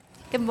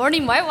Good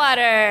morning,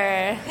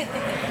 Whitewater. Good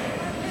morning.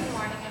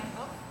 Sorry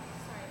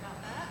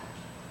about that.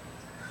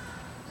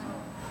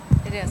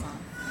 It is on.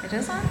 It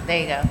is on?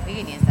 There you go. We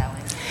can use that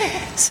one.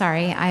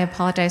 Sorry, I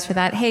apologize for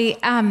that. Hey,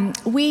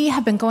 we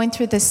have been going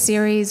through this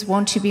series,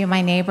 Won't You Be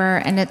My Neighbor,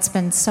 and it's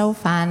been so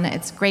fun.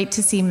 It's great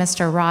to see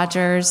Mr.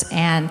 Rogers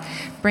and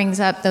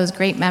brings up those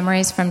great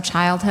memories from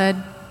childhood.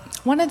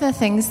 One of the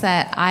things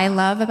that I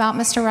love about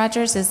Mr.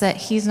 Rogers is that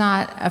he's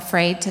not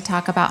afraid to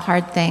talk about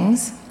hard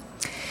things.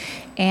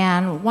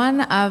 And one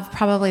of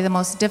probably the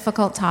most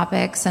difficult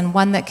topics, and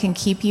one that can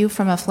keep you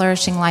from a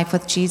flourishing life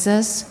with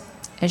Jesus,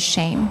 is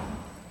shame.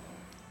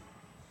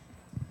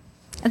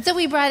 And so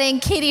we brought in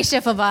Katie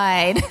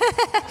Schiffelbein.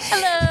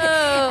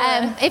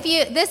 Hello.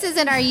 This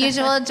isn't our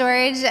usual.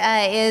 George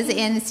is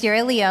in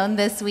Sierra Leone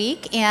this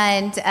week,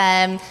 and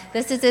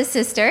this is his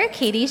sister,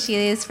 Katie. She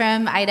is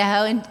from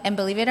Idaho, and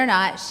believe it or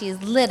not, she's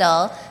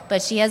little,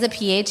 but she has a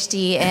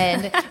PhD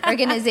in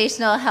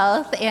organizational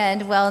health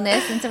and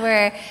wellness, and so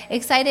we're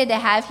excited to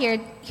have her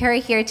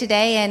here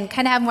today and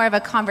kind of have more of a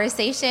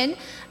conversation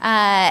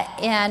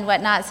and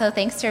whatnot. So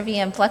thanks for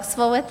being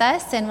flexible with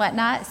us and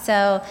whatnot.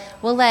 So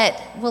we'll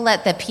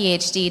let the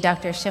PhD,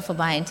 Dr.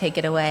 Schiffelbein, take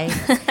it away.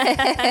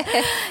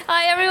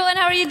 Hi, everyone.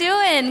 How are you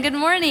doing? Good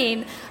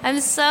morning. I'm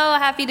so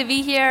happy to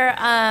be here.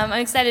 I'm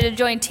excited to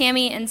join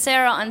Tammy and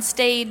Sarah on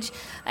stage,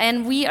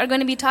 and we are going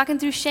to be talking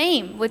through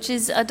shame, which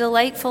is a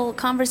delightful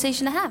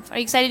conversation to have. Are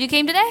you excited you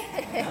came today?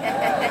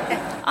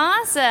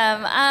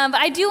 Awesome.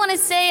 But I do want to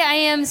say I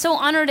am so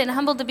honored and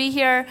humbled to be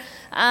here.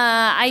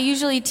 I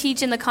usually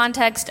teach in the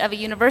context of a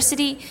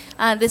university.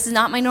 This is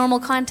not my normal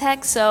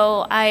context,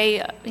 so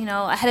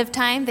ahead of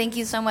time, thank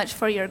you so much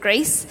for your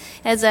grace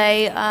as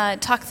I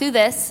talk through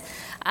this.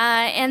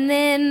 And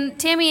then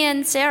Tammy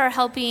and Sarah are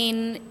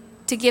helping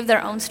to give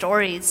their own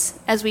stories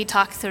as we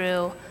talk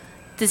through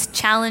this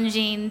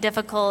challenging,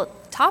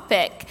 difficult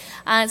topic.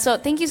 So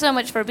thank you so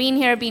much for being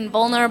here, being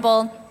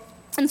vulnerable.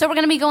 And so we're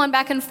going to be going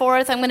back and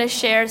forth. I'm going to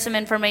share some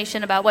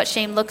information about what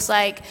shame looks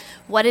like,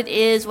 what it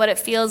is, what it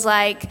feels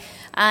like,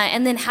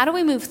 and then how do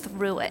we move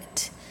through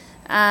it.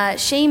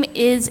 Shame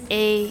is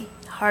a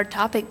hard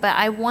topic, but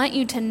I want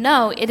you to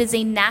know it is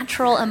a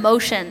natural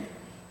emotion.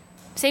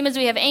 Same as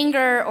we have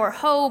anger or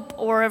hope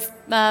or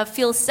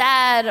feel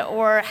sad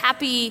or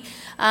happy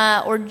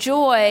or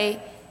joy,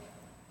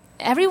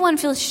 everyone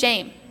feels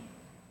shame.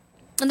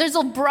 And there's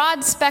a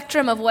broad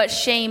spectrum of what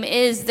shame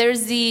is.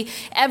 There's the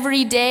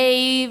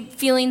everyday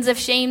feelings of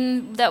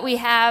shame that we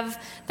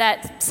have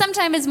that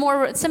sometimes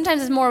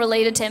is more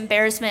related to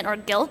embarrassment or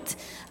guilt.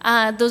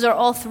 Those are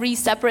all three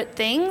separate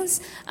things.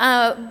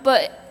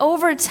 But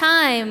over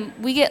time,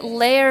 we get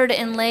layered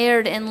and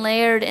layered and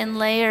layered and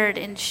layered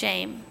in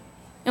shame.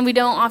 And we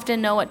don't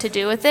often know what to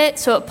do with it.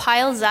 So it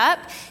piles up.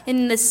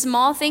 And the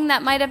small thing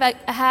that might have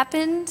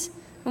happened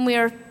when we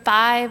were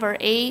 5 or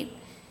 8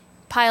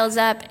 piles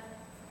up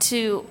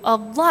to a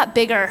lot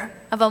bigger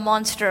of a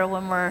monster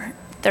when we're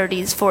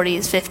 30s,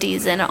 40s,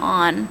 50s, and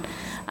on.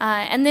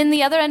 And then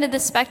the other end of the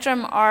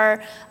spectrum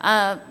are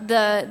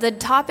the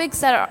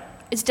topics that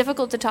it's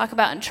difficult to talk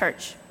about in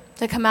church,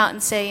 to come out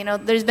and say,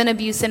 there's been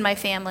abuse in my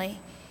family.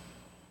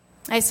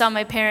 I saw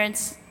my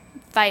parents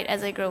fight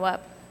as I grew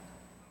up.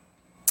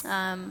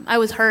 I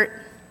was hurt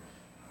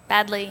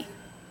badly.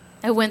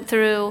 I went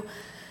through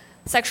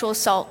sexual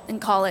assault in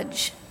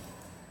college.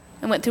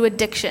 I went through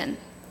addiction.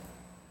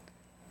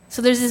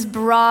 So there's this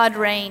broad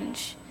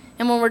range.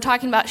 And when we're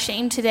talking about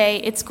shame today,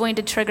 it's going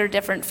to trigger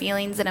different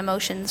feelings and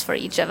emotions for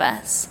each of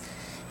us.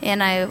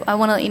 And I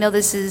want to let you know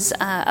this is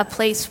a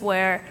place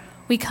where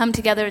we come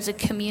together as a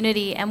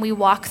community and we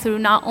walk through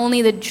not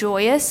only the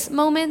joyous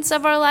moments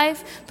of our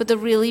life, but the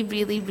really,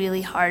 really,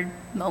 really hard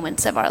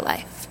moments of our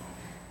life.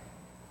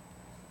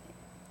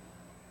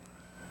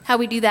 How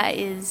we do that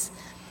is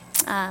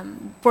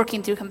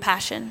working through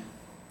compassion.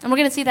 And we're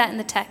going to see that in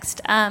the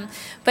text.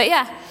 But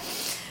yeah.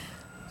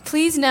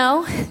 Please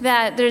know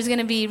that there's going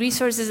to be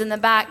resources in the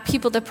back,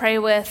 people to pray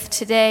with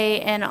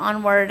today and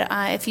onward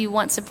if you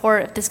want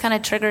support, if this kind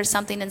of triggers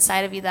something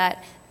inside of you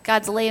that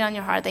God's laid on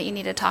your heart that you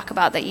need to talk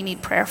about, that you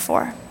need prayer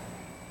for.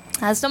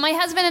 So my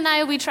husband and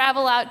I, we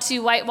travel out to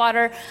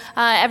Whitewater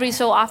every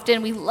so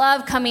often. We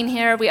love coming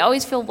here. We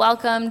always feel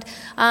welcomed.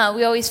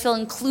 We always feel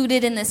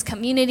included in this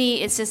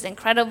community. It's just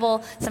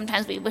incredible.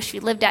 Sometimes we wish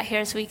we lived out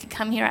here so we could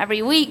come here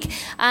every week.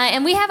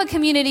 And we have a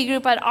community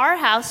group at our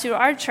house through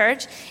our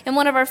church. And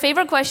one of our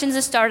favorite questions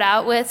to start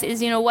out with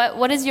is,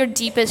 what is your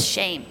deepest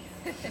shame?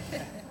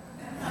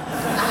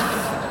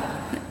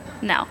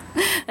 No,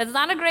 that's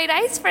not a great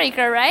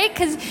icebreaker, right?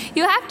 Because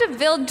you have to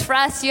build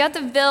trust. You have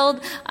to build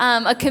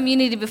a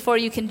community before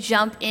you can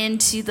jump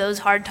into those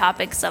hard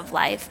topics of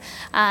life.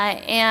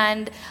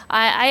 And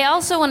I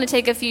also want to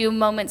take a few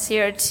moments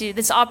here to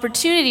this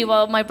opportunity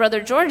while my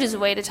brother George is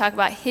away to talk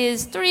about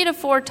his 3 to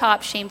 4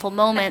 top shameful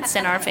moments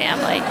in our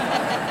family.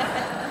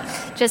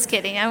 Just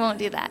kidding. I won't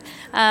do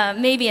that.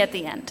 Maybe at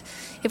the end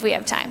if we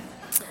have time.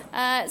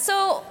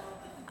 So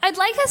I'd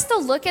like us to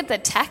look at the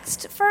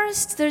text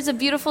first. There's a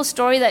beautiful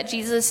story that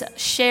Jesus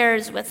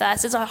shares with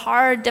us. It's a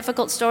hard,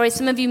 difficult story.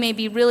 Some of you may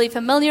be really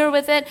familiar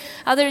with it.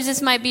 Others,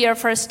 this might be your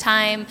first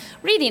time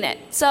reading it.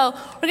 So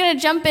we're going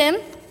to jump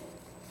in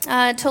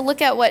to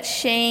look at what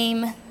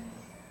shame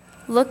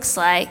looks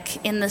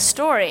like in the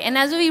story. And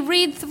as we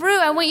read through,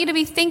 I want you to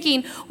be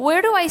thinking,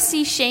 where do I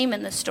see shame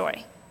in the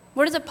story?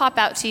 Where does it pop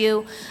out to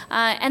you?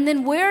 And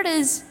then where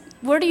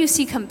do you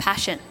see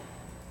compassion?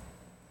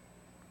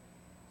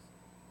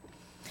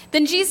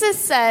 Then Jesus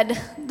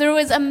said, there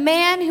was a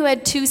man who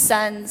had 2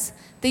 sons.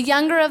 The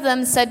younger of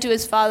them said to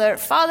his father,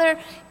 "Father,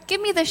 give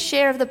me the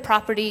share of the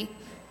property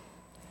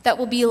that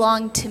will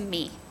belong to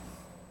me."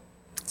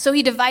 So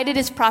he divided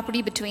his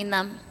property between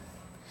them.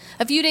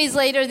 A few days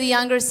later, the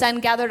younger son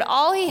gathered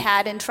all he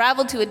had and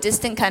traveled to a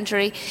distant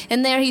country,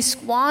 and there he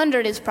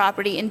squandered his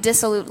property in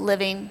dissolute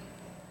living.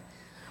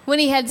 When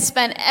he had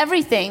spent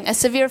everything, a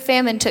severe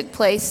famine took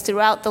place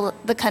throughout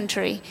the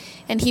country,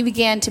 and he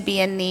began to be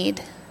in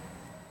need.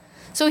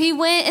 So he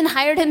went and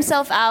hired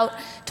himself out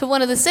to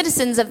one of the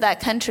citizens of that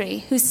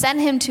country, who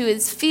sent him to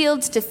his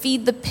fields to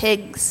feed the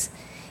pigs.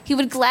 He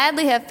would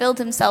gladly have filled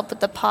himself with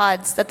the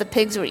pods that the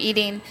pigs were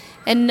eating,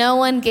 and no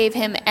one gave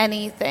him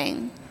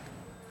anything.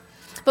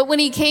 But when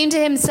he came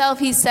to himself,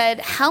 he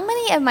said, "How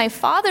many of my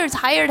father's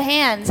hired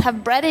hands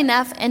have bread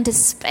enough and to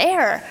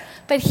spare?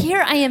 But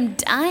here I am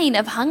dying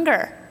of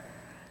hunger."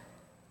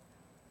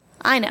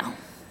 I know.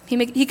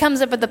 He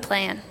comes up with a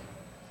plan.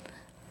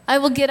 "I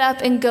will get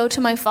up and go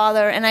to my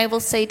father, and I will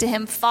say to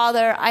him,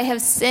 'Father, I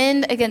have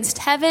sinned against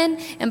heaven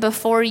and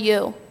before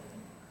you.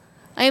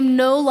 I am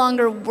no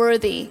longer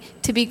worthy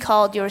to be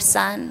called your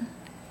son.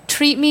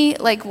 Treat me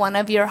like one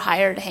of your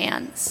hired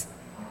hands.'"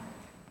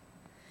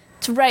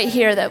 It's right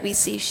here that we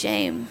see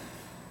shame.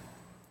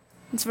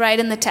 It's right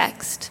in the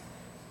text.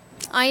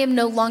 I am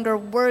no longer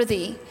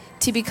worthy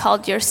to be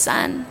called your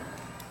son.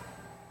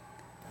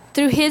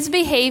 Through his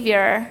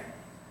behavior,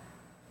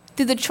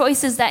 through the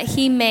choices that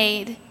he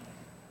made,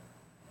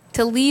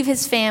 to leave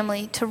his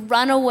family, to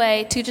run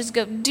away, to just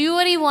go do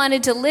what he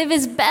wanted, to live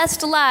his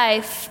best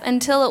life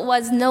until it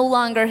was no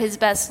longer his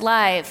best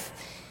life.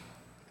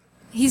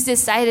 He's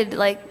decided,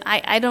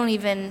 I don't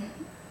even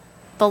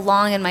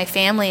belong in my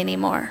family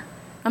anymore.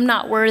 I'm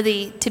not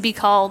worthy to be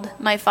called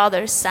my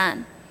father's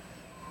son.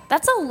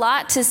 That's a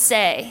lot to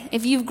say.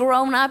 If you've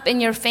grown up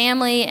in your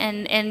family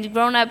and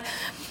grown up,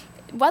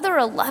 whether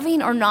a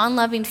loving or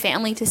non-loving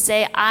family, to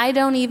say, I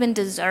don't even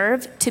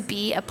deserve to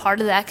be a part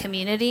of that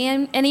community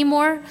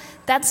anymore,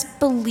 that's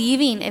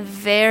believing a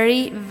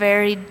very,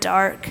 very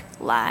dark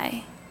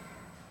lie.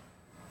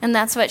 And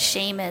that's what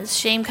shame is.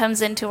 Shame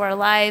comes into our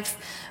life,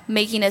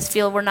 making us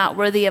feel we're not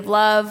worthy of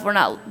love, we're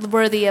not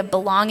worthy of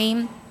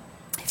belonging.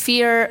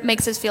 Fear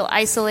makes us feel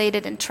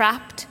isolated and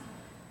trapped.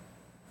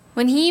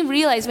 When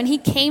he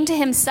came to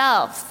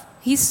himself,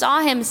 he saw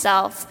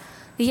himself.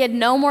 He had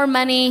no more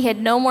money, he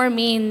had no more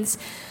means.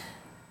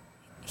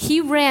 He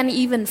ran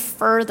even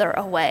further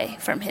away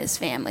from his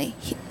family.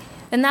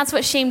 And that's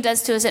what shame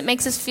does to us. It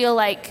makes us feel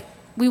like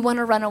we want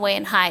to run away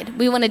and hide.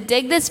 We want to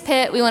dig this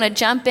pit, we want to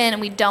jump in, and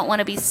we don't want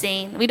to be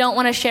seen. We don't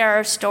want to share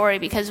our story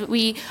because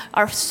we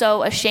are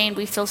so ashamed.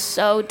 We feel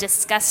so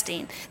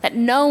disgusting that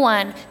no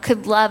one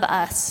could love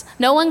us.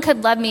 No one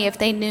could love me if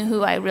they knew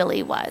who I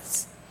really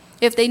was,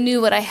 if they knew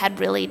what I had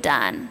really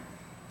done,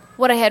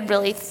 what I had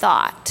really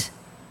thought.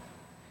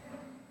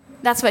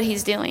 That's what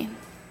he's doing,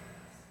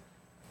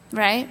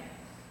 right?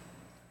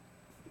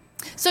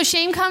 So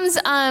shame comes,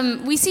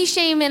 we see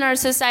shame in our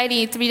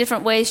society 3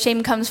 different ways.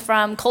 Shame comes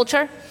from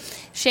culture,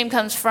 shame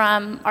comes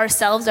from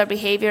ourselves, our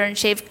behavior, and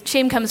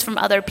shame comes from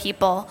other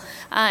people.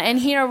 And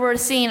here we're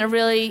seeing a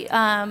really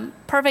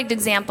perfect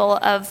example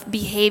of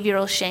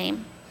behavioral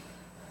shame,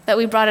 that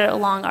we brought it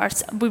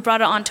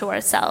onto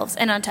ourselves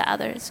and onto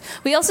others.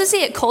 We also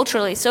see it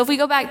culturally. So if we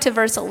go back to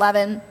verse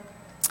 11,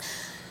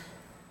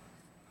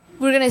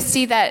 we're going to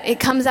see that it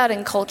comes out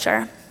in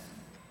culture.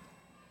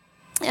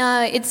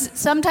 It's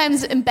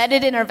sometimes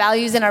embedded in our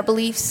values and our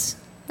beliefs.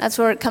 That's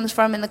where it comes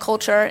from in the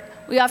culture.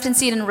 We often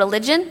see it in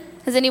religion.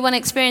 Has anyone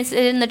experienced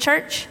it in the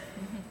church?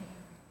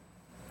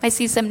 I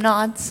see some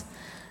nods.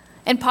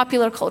 And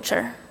popular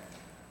culture.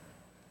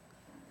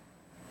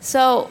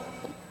 So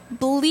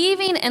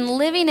believing and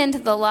living into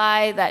the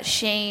lie that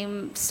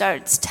shame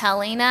starts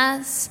telling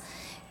us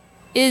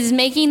is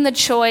making the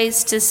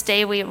choice to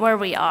stay where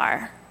we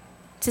are.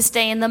 To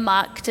stay in the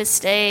muck, to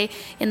stay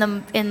in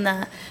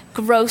the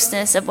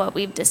grossness of what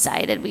we've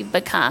decided we've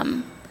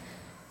become.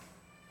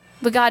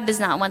 But God does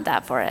not want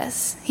that for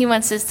us. He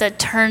wants us to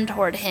turn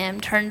toward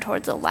him, turn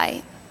towards the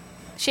light.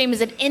 Shame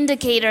is an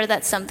indicator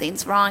that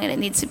something's wrong and it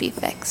needs to be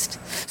fixed.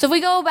 So if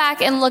we go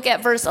back and look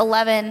at verse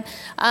 11,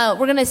 we're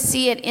going to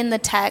see it in the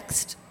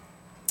text.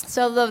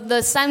 So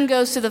the son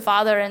goes to the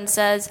father and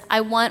says,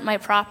 I want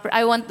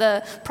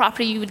the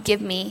property you would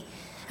give me.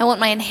 I want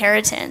my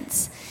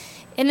inheritance.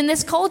 And in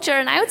this culture,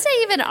 and I would say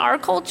even our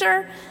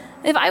culture,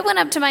 if I went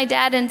up to my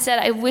dad and said,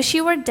 I wish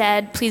you were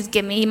dead, please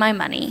give me my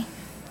money,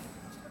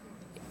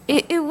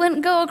 it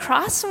wouldn't go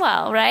across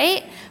well,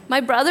 right? My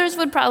brothers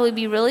would probably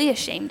be really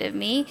ashamed of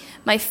me.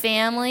 My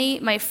family,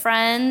 my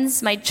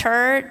friends, my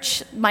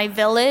church, my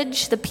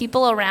village, the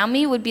people around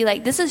me would be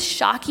like, this is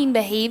shocking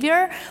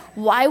behavior.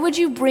 Why would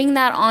you bring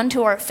that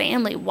onto our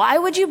family? Why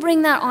would you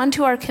bring that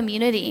onto our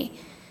community?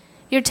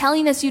 You're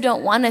telling us you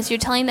don't want us. You're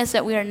telling us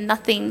that we are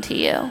nothing to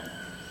you.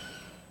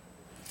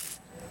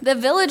 The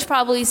village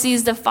probably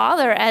sees the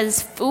father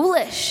as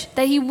foolish,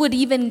 that he would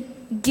even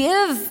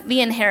give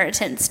the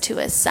inheritance to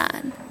his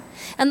son.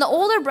 And the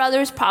older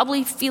brother is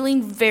probably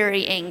feeling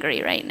very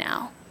angry right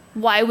now.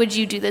 Why would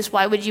you do this?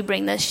 Why would you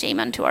bring this shame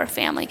onto our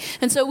family?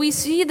 And so we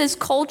see this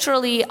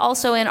culturally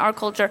also in our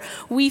culture.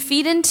 We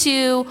feed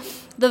into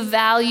the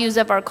values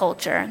of our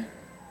culture.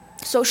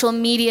 Social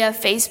media,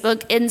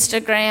 Facebook,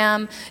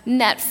 Instagram,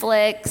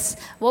 Netflix,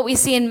 what we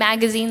see in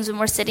magazines when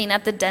we're sitting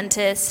at the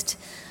dentist,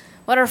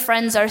 what our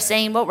friends are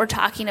saying, what we're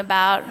talking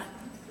about,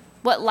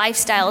 what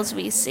lifestyles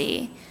we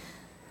see.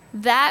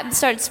 That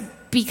starts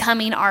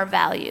becoming our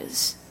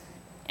values.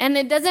 And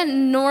it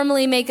doesn't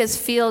normally make us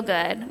feel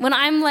good. When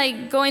I'm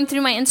like going through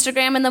my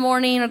Instagram in the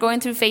morning or going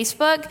through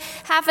Facebook,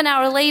 half an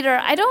hour later,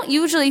 I don't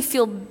usually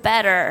feel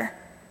better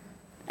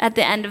at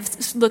the end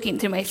of looking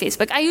through my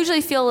Facebook. I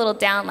usually feel a little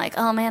down, like,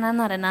 oh man, I'm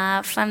not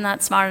enough. I'm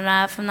not smart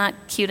enough. I'm not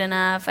cute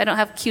enough. I don't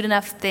have cute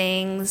enough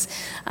things.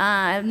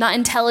 I'm not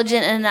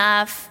intelligent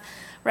enough,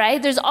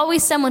 right? There's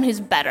always someone who's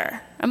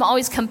better. I'm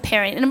always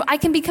comparing. And I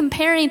can be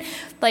comparing,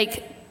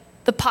 like,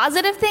 the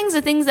positive things,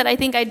 the things that I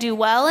think I do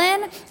well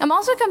in. I'm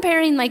also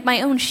comparing, like,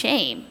 my own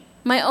shame,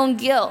 my own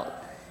guilt.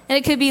 And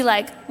it could be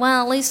like,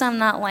 well, at least I'm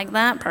not like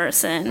that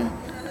person,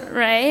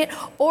 right?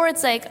 Or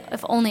it's like,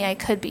 if only I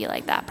could be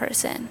like that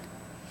person.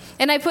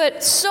 And I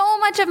put so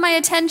much of my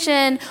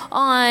attention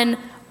on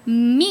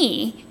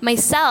me,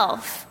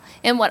 myself,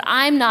 and what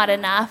I'm not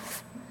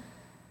enough,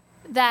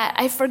 that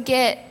I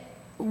forget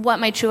what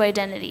my true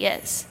identity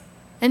is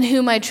and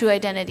who my true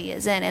identity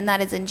is in, and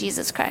that is in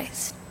Jesus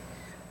Christ.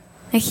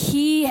 And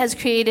He has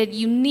created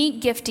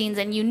unique giftings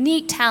and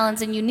unique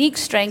talents and unique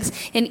strengths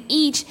in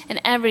each and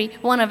every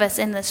one of us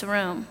in this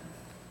room.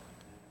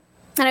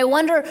 And I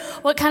wonder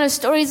what kind of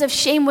stories of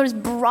shame was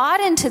brought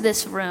into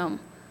this room.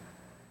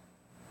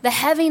 The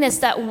heaviness,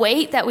 that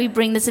weight that we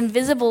bring, this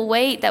invisible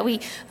weight that we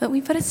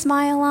put a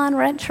smile on.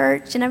 We're at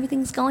church and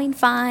everything's going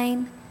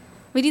fine.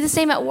 We do the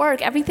same at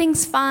work.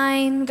 Everything's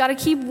fine. We've got to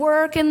keep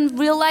work and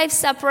real life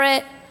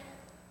separate.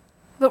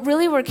 But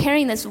really we're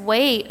carrying this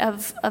weight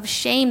of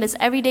shame, this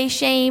everyday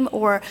shame,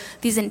 or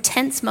these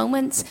intense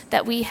moments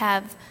that we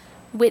have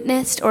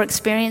witnessed or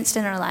experienced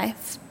in our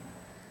life.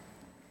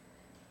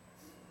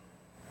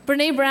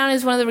 Brene Brown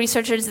is one of the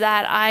researchers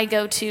that I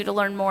go to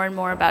learn more and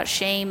more about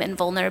shame and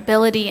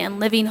vulnerability and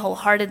living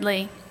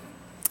wholeheartedly.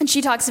 And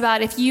she talks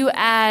about if you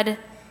add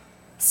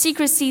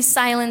secrecy,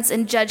 silence,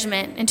 and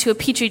judgment into a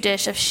petri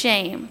dish of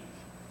shame,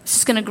 it's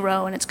just going to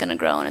grow and it's going to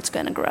grow and it's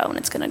going to grow and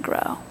it's going to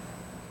grow.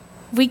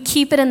 We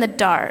keep it in the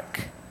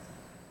dark,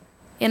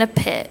 in a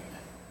pit,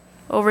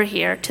 over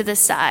here to the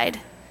side.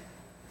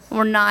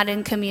 We're not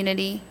in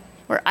community.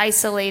 We're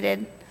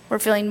isolated. We're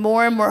feeling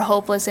more and more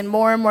hopeless and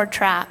more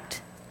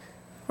trapped.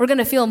 We're going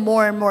to feel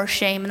more and more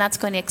shame, and that's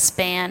going to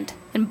expand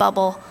and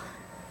bubble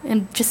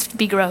and just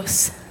be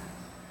gross.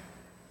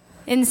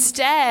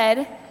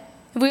 Instead,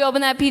 if we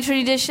open that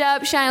petri dish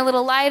up, shine a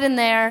little light in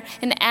there,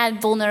 and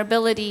add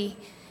vulnerability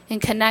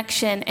and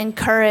connection and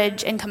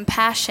courage and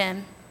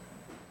compassion,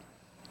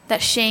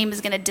 that shame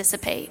is going to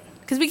dissipate.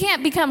 Because we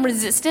can't become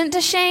resistant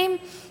to shame.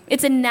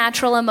 It's a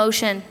natural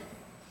emotion.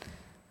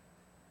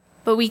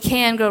 But we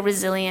can grow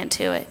resilient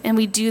to it. And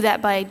we do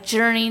that by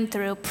journeying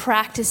through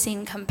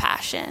practicing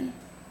compassion.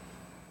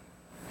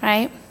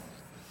 Right?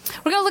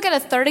 We're going to look at a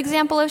third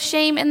example of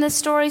shame in this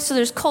story. So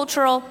there's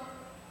cultural,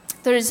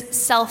 there's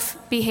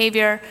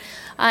self-behavior,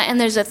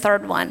 and there's a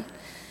third one.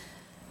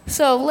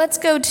 So let's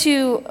go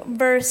to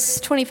verse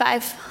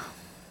 25.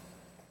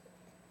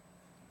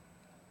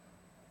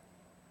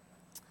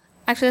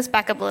 Actually, let's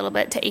back up a little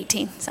bit to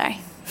 18. Sorry.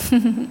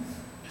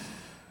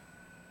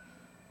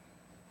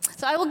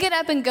 So I will get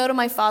up and go to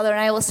my father, and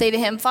I will say to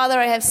him, Father,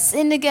 I have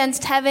sinned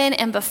against heaven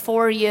and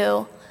before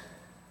you.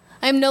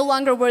 I am no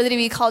longer worthy to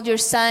be called your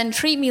son.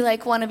 Treat me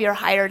like one of your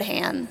hired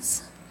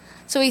hands.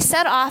 So he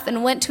set off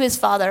and went to his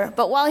father.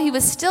 But while he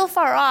was still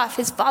far off,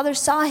 his father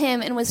saw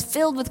him and was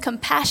filled with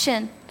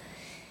compassion.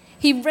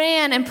 He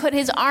ran and put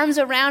his arms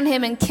around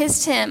him and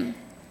kissed him.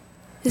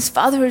 His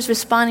father was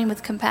responding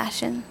with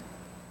compassion.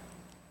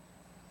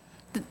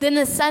 Then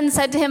the son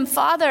said to him,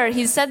 Father,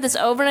 he's said this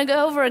over and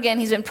over again.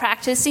 He's been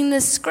practicing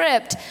this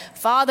script.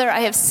 Father,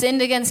 I have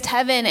sinned against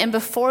heaven and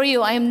before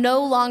you. I am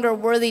no longer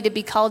worthy to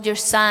be called your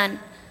son.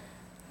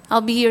 I'll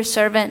be your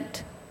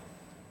servant.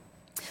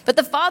 But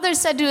the father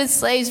said to his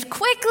slaves,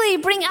 Quickly,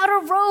 bring out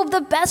a robe, the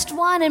best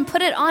one, and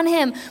put it on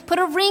him. Put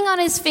a ring on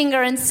his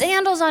finger and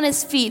sandals on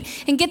his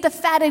feet, and get the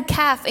fatted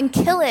calf and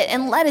kill it,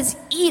 and let us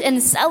eat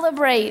and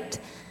celebrate.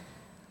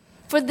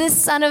 For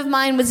this son of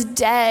mine was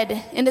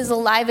dead and is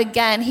alive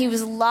again. He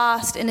was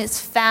lost and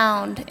is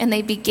found, and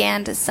they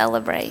began to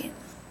celebrate.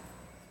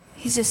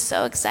 He's just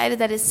so excited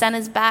that his son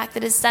is back,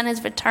 that his son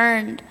has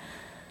returned.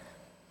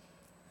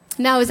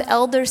 Now his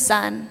elder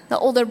son, the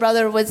older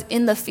brother, was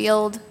in the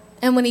field,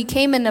 and when he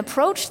came and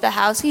approached the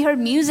house, he heard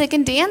music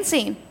and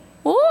dancing.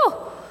 Ooh,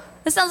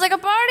 this sounds like a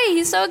party.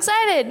 He's so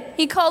excited.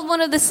 He called one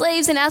of the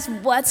slaves and asked,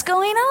 what's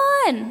going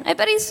on? I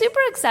bet he's super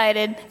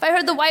excited. If I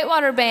heard the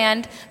Whitewater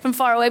Band from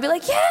far away, I'd be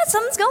like, yeah,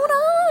 something's going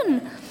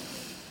on.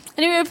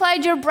 And he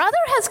replied, your brother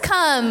has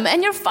come,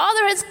 and your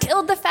father has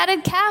killed the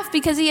fatted calf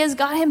because he has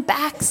got him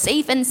back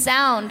safe and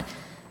sound.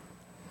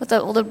 With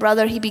the older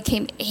brother, he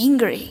became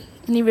angry,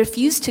 and he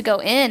refused to go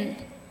in.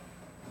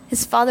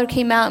 His father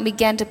came out and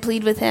began to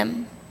plead with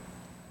him.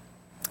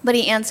 But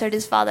he answered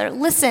his father,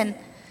 listen,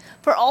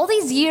 for all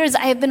these years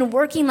I have been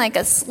working like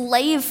a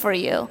slave for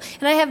you,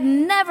 and I have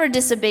never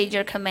disobeyed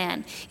your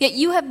command. Yet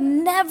you have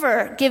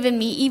never given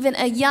me even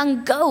a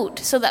young goat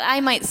so that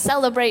I might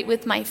celebrate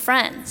with my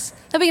friends.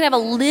 So we can have a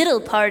little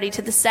party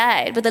to the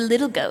side with a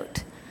little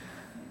goat.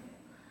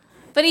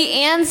 But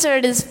he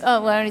answered I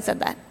already said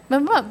that.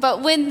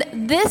 But when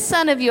this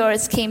son of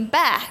yours came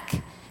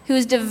back, who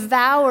has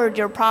devoured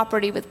your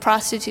property with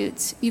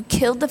prostitutes, you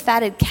killed the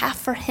fatted calf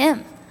for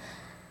him.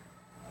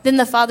 Then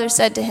the father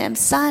said to him,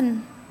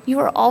 son, you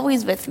are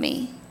always with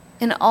me,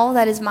 and all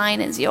that is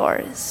mine is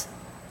yours.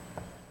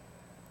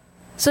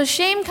 So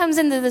shame comes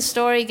into the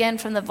story again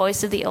from the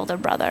voice of the older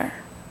brother.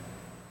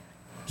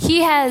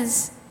 He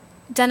has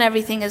done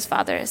everything his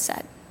father has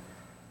said.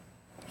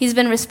 He's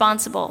been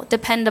responsible,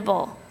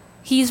 dependable.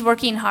 He's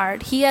working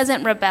hard. He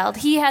hasn't rebelled.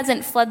 He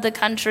hasn't fled the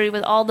country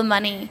with all the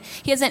money.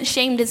 He hasn't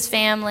shamed his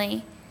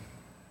family.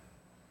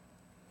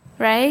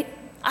 Right?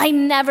 I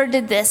never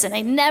did this, and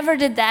I never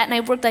did that, and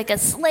I worked like a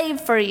slave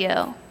for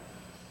you.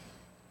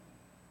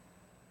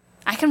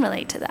 I can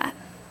relate to that.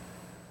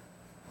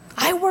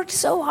 I worked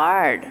so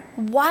hard.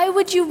 Why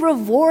would you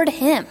reward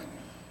him?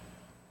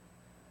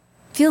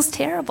 Feels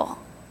terrible.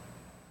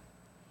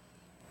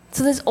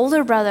 So this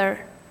older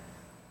brother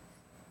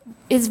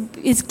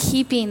is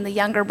keeping the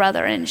younger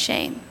brother in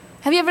shame.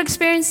 Have you ever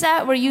experienced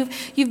that, where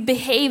you've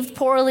behaved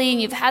poorly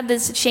and you've had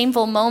this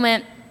shameful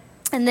moment,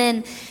 and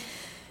then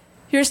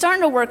you're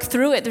starting to work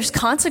through it? There's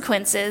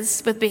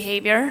consequences with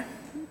behavior,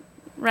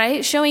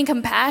 right? Showing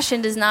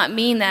compassion does not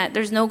mean that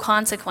there's no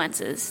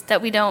consequences,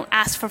 that we don't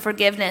ask for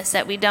forgiveness,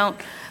 that we don't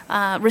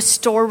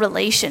restore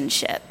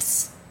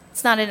relationships.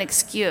 It's not an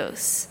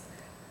excuse.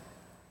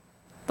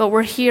 But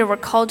we're here, we're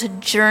called to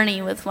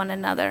journey with one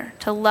another,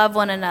 to love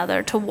one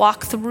another, to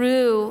walk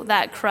through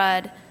that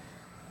crud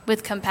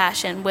with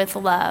compassion, with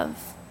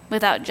love,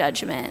 without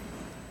judgment.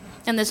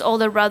 And this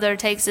older brother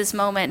takes this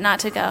moment not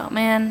to go,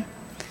 man,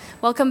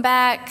 welcome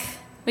back.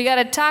 We got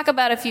to talk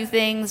about a few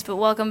things, but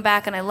welcome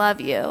back and I love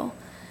you.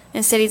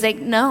 Instead, he's like,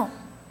 no,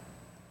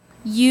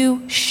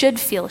 you should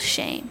feel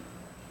shame.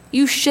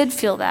 You should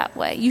feel that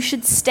way. You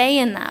should stay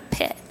in that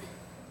pit.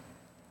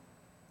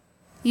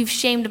 You've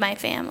shamed my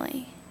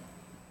family.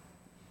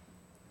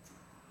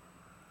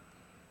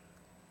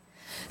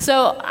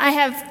 So I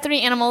have 3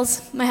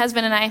 animals, my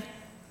husband and I.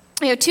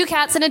 We have 2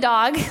 cats and a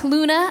dog,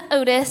 Luna,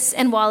 Otis,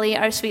 and Wally,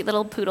 our sweet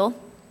little poodle.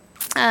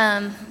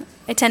 I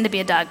tend to be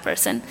a dog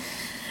person.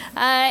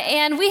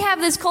 And we have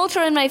this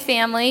culture in my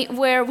family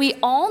where we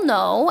all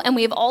know, and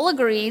we have all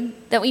agreed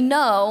that we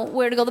know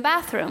where to go to the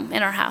bathroom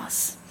in our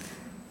house.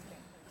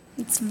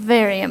 It's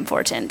very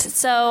important.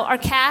 So our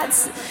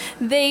cats,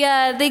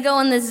 they go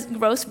in this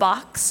gross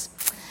box.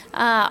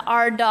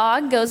 Our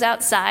dog goes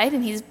outside,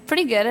 and he's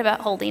pretty good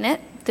about holding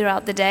it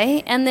throughout the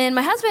day. And then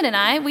my husband and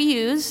I, we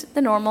use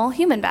the normal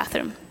human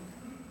bathroom.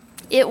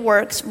 It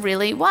works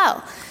really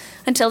well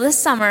until this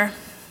summer.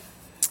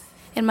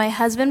 And my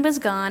husband was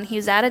gone. He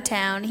was out of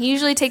town. He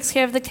usually takes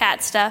care of the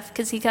cat stuff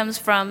because he comes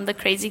from the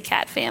crazy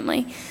cat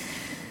family.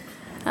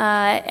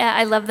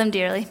 I love them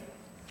dearly.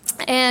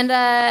 And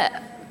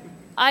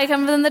I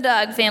come from the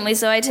dog family,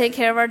 so I take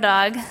care of our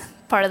dog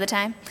part of the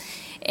time.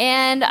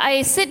 And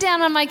I sit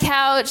down on my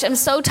couch. I'm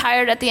so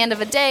tired at the end of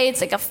a day.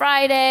 It's like a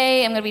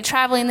Friday. I'm going to be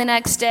traveling the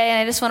next day, and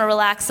I just want to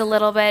relax a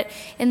little bit.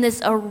 And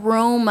this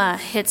aroma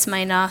hits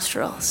my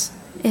nostrils.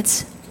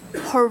 It's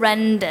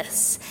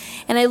horrendous.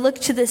 And I look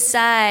to the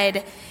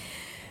side,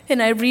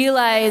 and I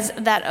realize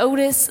that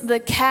Otis, the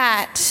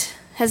cat,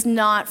 has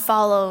not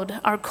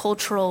followed our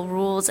cultural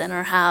rules in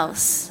our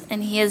house.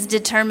 And he has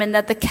determined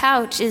that the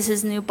couch is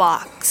his new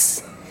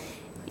box.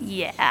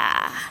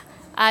 Yeah.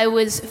 I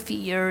was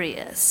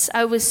furious.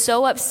 I was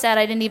so upset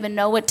I didn't even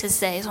know what to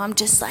say. So I'm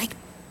just like,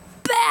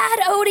 bad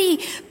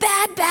Odie,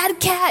 bad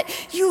cat.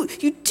 You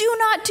do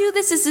not do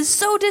this. This is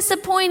so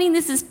disappointing.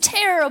 This is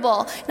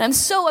terrible. And I'm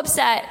so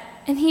upset.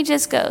 And he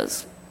just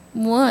goes,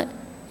 what?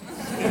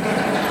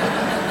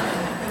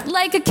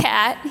 Like a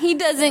cat, he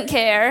doesn't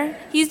care.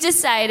 He's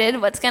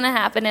decided what's going to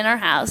happen in our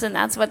house, and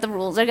that's what the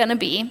rules are going to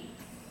be.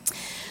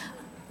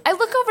 I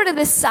look over to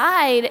the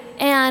side,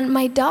 and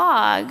my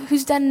dog,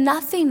 who's done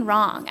nothing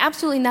wrong,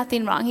 absolutely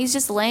nothing wrong, he's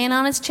just laying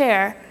on his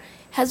chair,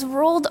 has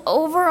rolled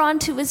over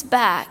onto his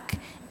back,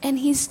 and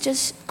he's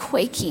just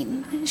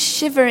quaking,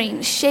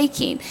 shivering,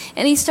 shaking,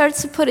 and he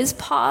starts to put his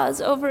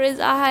paws over his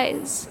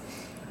eyes.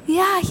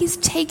 Yeah, he's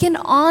taken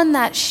on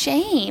that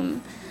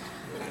shame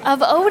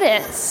of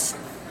Otis.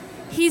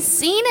 He's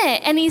seen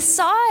it and he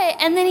saw it,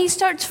 and then he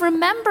starts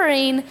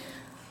remembering,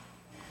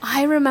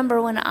 I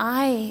remember when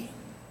I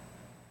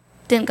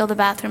didn't go to the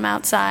bathroom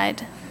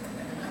outside.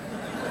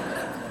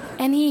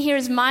 And he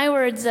hears my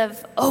words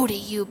of,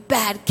 Odie, you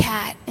bad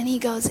cat. And he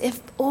goes,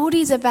 if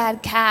Odie's a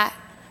bad cat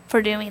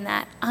for doing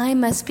that, I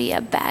must be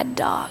a bad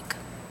dog.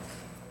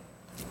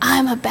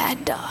 I'm a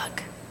bad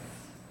dog.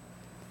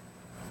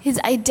 His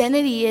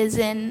identity is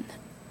in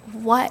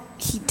what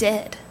he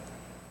did.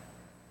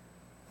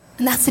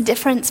 And that's the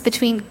difference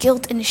between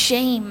guilt and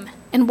shame.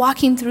 And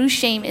walking through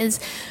shame is,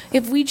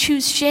 if we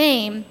choose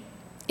shame,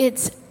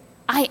 it's,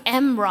 I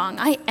am wrong.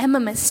 I am a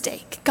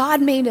mistake.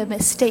 God made a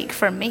mistake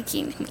for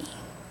making me.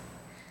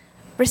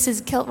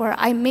 Versus guilt, where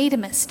I made a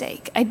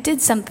mistake. I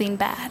did something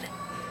bad,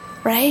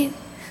 right?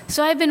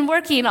 So I've been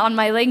working on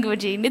my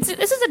languaging. This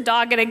is a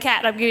dog and a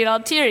cat. I'm getting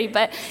all teary,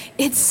 but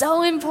it's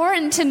so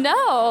important to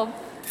know,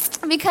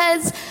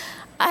 because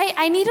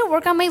I need to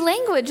work on my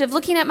language of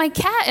looking at my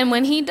cat, and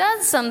when he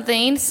does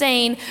something,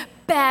 saying,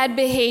 bad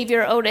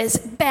behavior, Otis,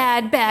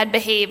 bad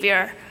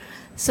behavior,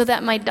 so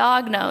that my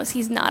dog knows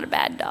he's not a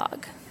bad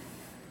dog.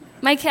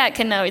 My cat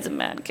can know he's a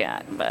bad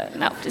cat, but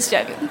no, just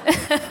joking.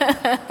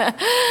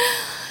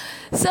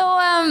 So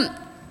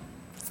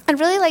I'd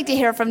really like to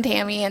hear from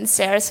Tammy and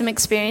Sarah some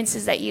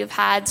experiences that you've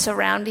had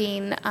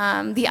surrounding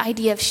the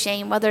idea of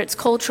shame, whether it's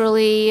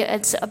culturally,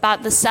 it's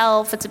about the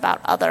self, it's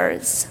about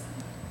others.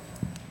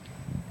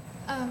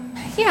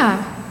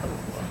 Yeah,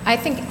 I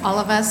think all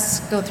of us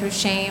go through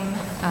shame.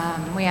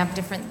 We have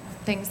different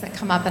things that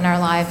come up in our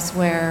lives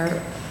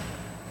where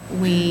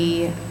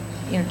we,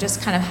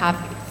 just kind of have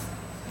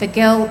the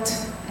guilt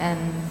and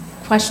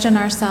question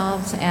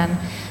ourselves. And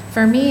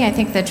for me, I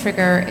think the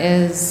trigger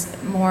is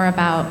more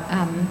about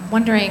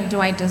wondering, do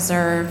I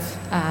deserve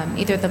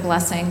either the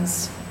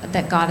blessings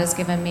that God has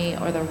given me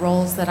or the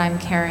roles that I'm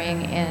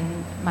carrying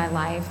in my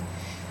life?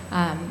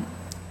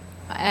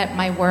 At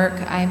my work,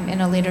 I'm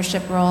in a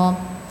leadership role.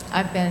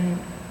 I've been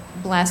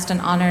blessed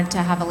and honored to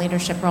have a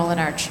leadership role in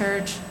our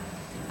church.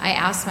 I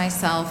ask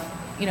myself,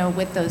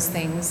 with those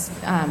things,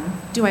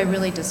 do I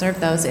really deserve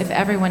those? If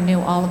everyone knew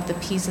all of the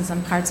pieces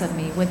and parts of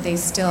me, would they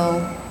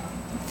still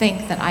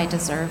think that I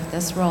deserve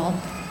this role?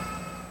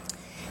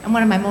 And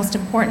one of my most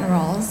important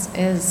roles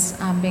is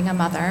being a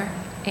mother.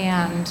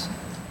 And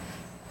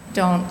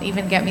don't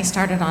even get me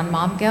started on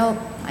mom guilt.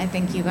 I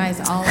think you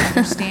guys all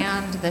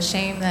understand the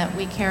shame that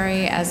we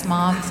carry as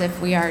moms if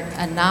we are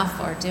enough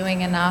or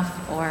doing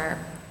enough, or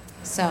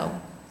so.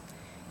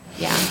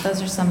 Yeah,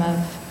 those are some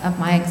of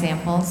my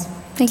examples.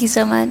 Thank you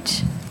so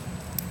much.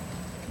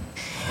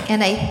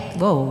 And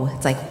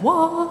it's like,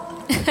 whoa.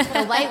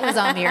 The light was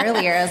on me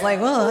earlier. I was like,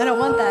 whoa, I don't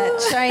want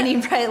that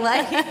shining bright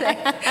light either.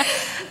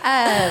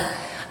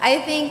 I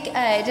think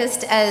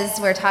just as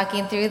we're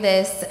talking through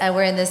this,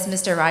 we're in this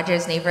Mr.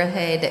 Rogers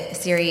Neighborhood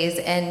series,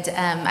 and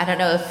I don't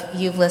know if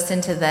you've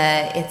listened to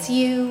the It's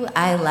You,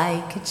 I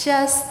Like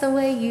Just the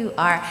Way You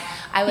Are.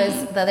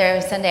 The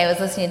other Sunday, I was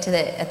listening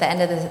to at the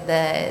end of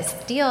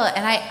the deal,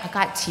 and I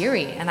got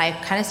teary, and I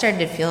kind of started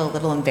to feel a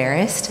little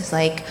embarrassed. It's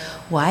like,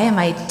 why am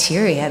I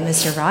teary at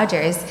Mr.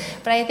 Rogers?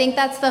 But I think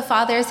that's the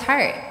Father's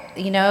heart.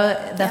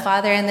 The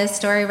Father in this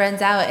story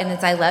runs out, and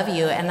it's, I love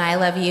you, and I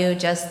love you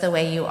just the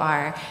way you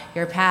are.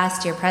 Your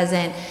past, your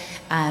present.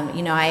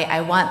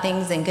 I want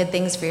things and good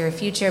things for your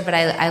future, but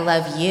I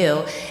love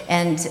you.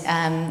 And,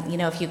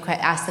 if you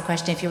ask the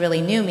question, if you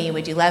really knew me,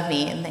 would you love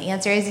me? And the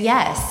answer is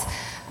yes.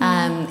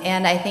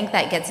 And I think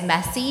that gets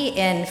messy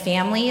in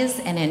families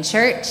and in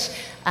church.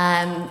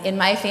 In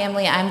my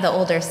family, I'm the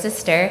older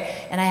sister,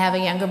 and I have a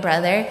younger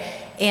brother.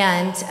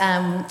 And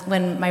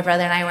when my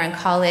brother and I were in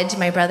college,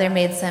 my brother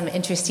made some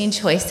interesting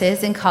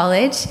choices in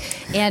college,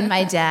 and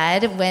my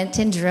dad went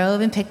and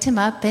drove and picked him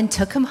up and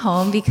took him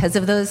home because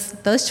of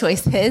those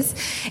choices.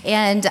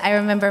 And I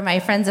remember my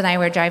friends and I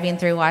were driving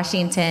through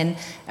Washington,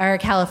 or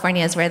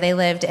California is where they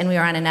lived, and we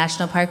were on a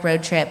national park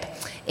road trip.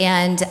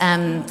 And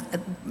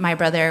my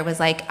brother was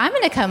like, I'm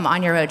going to come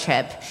on your road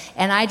trip.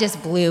 And I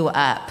just blew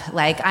up.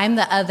 Like, I'm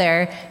the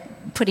other,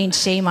 putting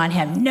shame on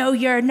him. No,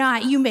 you're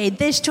not. You made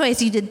this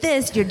choice. You did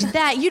this. You did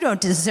that. You don't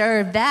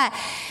deserve that.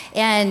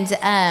 And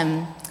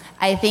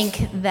I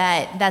think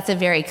that that's a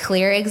very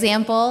clear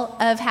example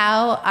of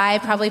how I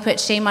probably put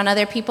shame on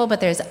other people, but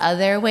there's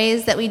other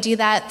ways that we do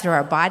that through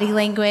our body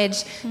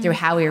language, through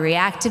how we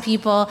react to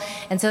people.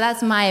 And so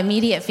that's my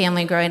immediate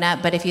family growing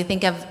up. But if you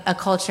think of a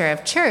culture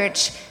of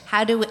church,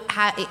 how do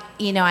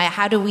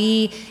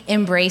we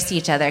embrace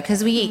each other?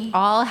 Because we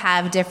all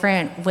have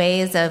different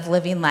ways of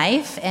living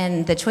life,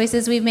 and the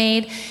choices we've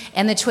made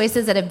and the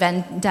choices that have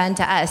been done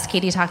to us.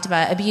 Katie talked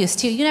about abuse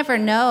too. You never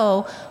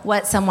know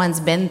what someone's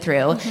been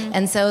through.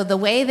 And so the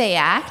way they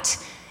act,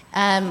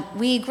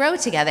 we grow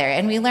together,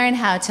 and we learn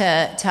how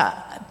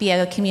to be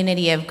a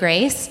community of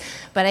grace.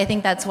 But I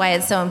think that's why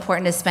it's so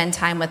important to spend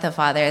time with the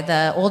father.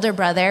 The older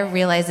brother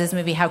realizes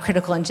maybe how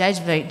critical and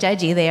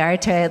judgy they are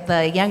to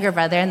the younger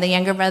brother, and the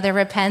younger brother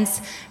repents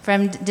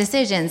from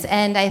decisions.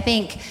 And I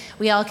think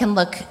we all can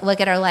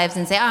look at our lives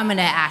and say, oh, I'm going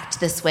to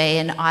act this way,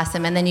 and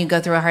awesome. And then you go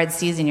through a hard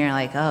season, you're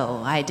like,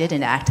 oh, I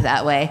didn't act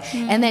that way.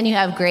 Mm-hmm. And then you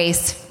have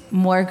grace,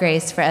 more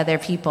grace for other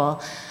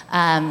people.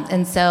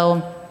 And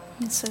so...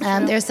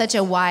 there's such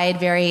a wide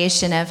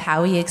variation of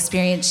how we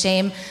experience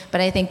shame,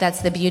 but I think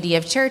that's the beauty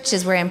of church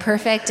is we're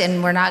imperfect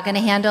and we're not going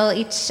to handle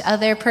each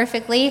other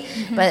perfectly,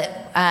 but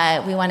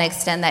we want to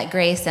extend that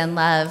grace and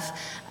love.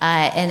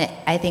 And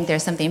I think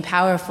there's something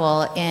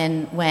powerful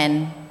in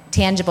when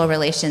tangible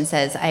relation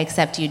says, I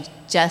accept you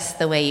just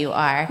the way you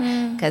are,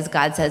 because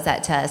God says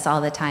that to us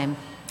all the time.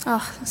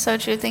 Oh, so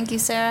true. Thank you,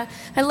 Sarah.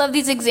 I love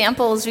these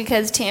examples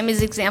because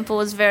Tammy's example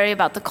was very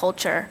about the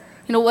culture.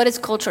 You know, what is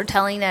culture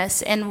telling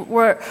us? And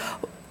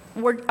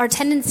our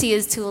tendency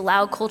is to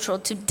allow culture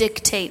to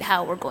dictate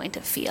how we're going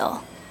to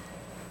feel.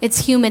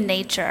 It's human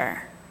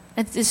nature.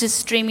 It's just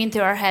streaming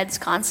through our heads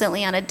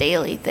constantly on a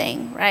daily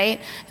thing, right?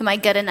 Am I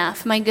good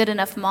enough? Am I a good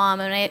enough mom?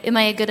 Am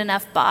I a good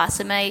enough boss?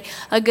 Am I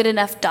a good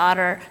enough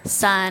daughter,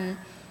 son,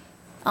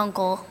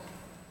 uncle,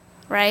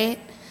 right?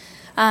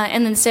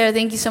 And then Sarah,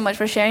 thank you so much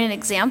for sharing an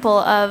example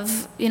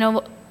of,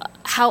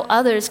 how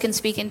others can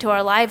speak into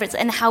our lives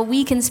and how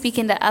we can speak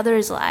into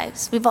others'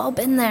 lives. We've all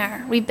been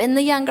there. We've been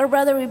the younger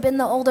brother. We've been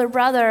the older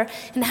brother.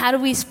 And how do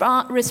we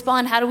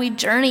respond? How do we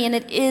journey? And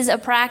it is a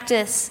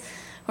practice.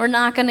 We're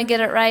not going to get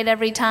it right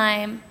every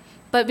time.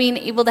 But being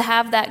able to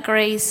have that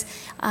grace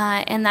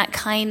and that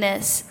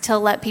kindness to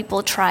let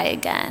people try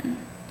again.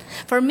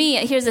 For me,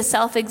 here's a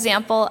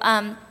self-example.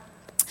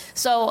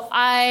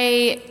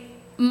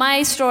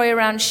 My story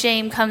around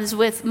shame comes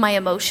with my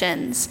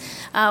emotions.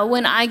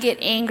 When I get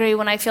angry,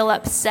 when I feel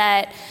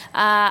upset,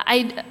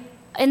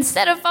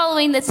 instead of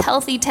following this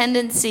healthy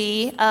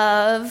tendency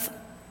of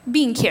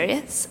being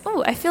curious,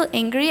 oh, I feel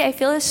angry, I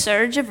feel a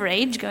surge of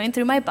rage going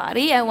through my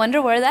body, I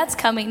wonder where that's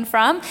coming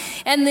from,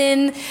 and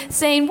then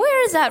saying,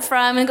 where is that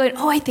from? And going,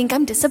 oh, I think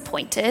I'm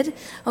disappointed.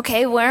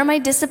 Okay, where am I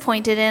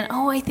disappointed in?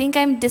 Oh, I think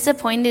I'm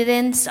disappointed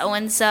in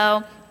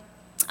so-and-so.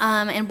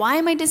 And why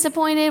am I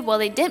disappointed? Well,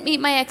 they didn't meet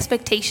my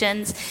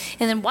expectations.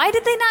 And then why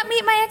did they not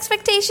meet my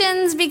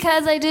expectations?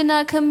 Because I did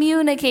not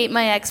communicate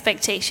my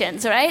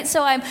expectations, right?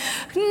 So I'm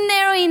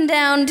narrowing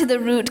down to the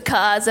root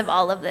cause of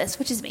all of this,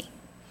 which is me.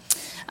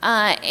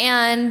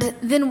 And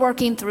then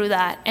working through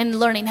that and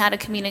learning how to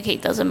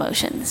communicate those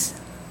emotions.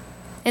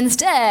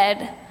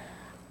 Instead,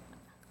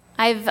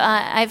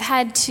 I've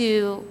had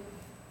to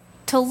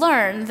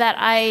learn that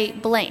I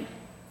blame.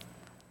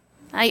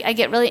 I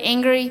get really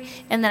angry,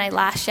 and then I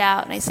lash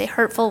out, and I say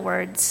hurtful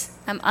words.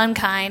 I'm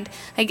unkind.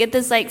 I get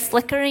this,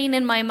 flickering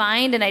in my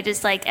mind, and I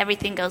just,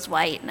 everything goes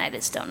white, and I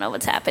just don't know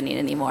what's happening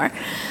anymore.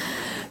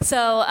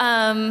 So,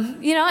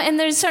 and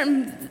there's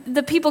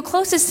the people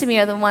closest to me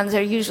are the ones that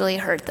are usually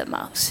hurt the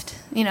most.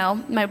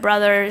 My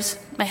brothers,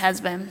 my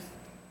husband,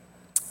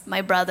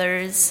 my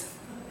brothers,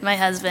 my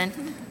husband,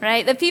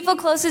 right? The people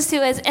closest to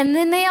us. And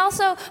then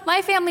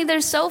my family, they're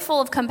so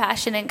full of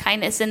compassion and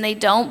kindness, and they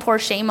don't pour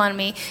shame on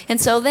me. And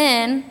so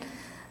then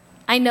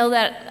I know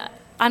that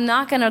I'm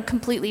not going to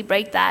completely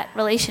break that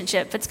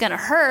relationship. It's going to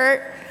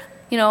hurt.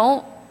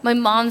 My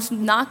mom's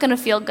not going to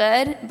feel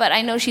good, but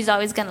I know she's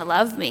always going to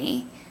love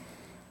me.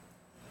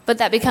 But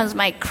that becomes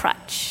my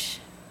crutch,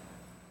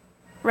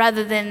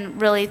 rather than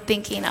really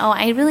thinking, oh,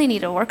 I really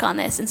need to work on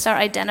this and start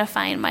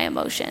identifying my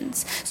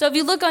emotions. So if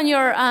you look on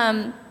your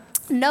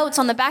notes,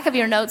 on the back of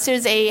your notes,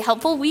 there's a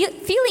helpful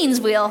feelings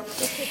wheel.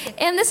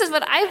 And this is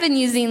what I've been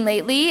using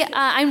lately.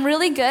 I'm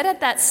really good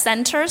at that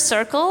center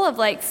circle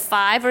of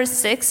 5 or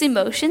 6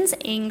 emotions: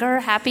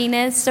 anger,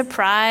 happiness,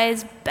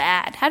 surprise,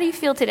 bad. How do you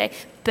feel today?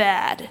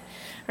 Bad,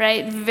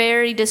 right?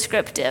 Very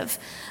descriptive.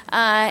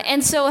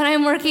 And so what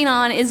I'm working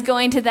on is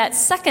going to that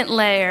second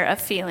layer of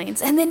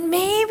feelings, and then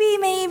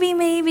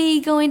maybe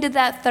going to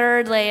that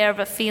third layer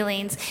of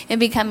feelings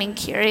and becoming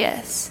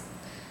curious.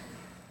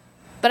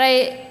 But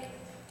I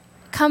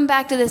come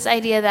back to this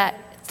idea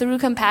that through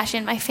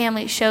compassion, my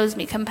family shows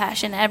me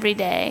compassion every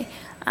day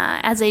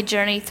as I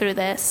journey through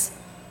this.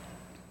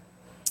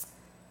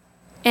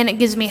 And it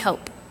gives me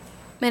hope.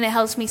 And it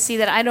helps me see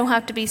that I don't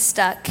have to be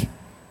stuck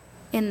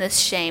in this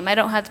shame. I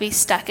don't have to be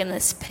stuck in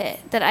this pit.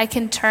 That I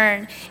can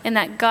turn, and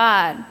that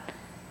God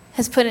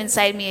has put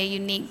inside me a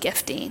unique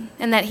gifting,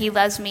 and that He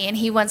loves me, and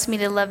He wants me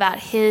to live out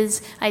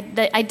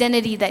the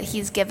identity that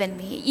He's given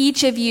me.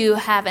 Each of you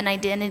have an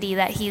identity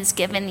that He's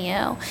given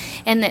you,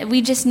 and that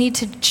we just need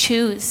to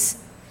choose.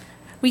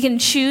 We can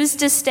choose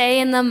to stay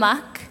in the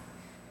muck,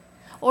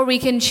 or we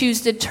can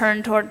choose to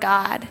turn toward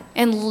God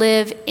and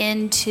live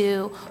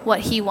into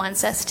what He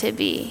wants us to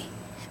be,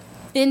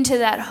 into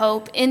that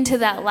hope, into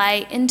that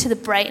light, into the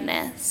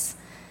brightness.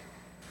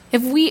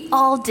 If we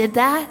all did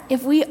that,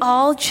 if we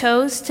all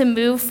chose to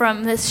move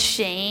from this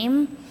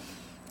shame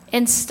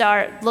and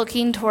start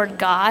looking toward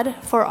God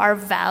for our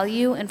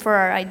value and for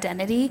our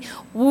identity,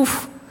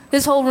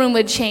 this whole room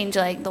would change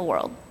like the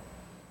world.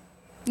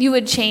 You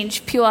would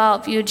change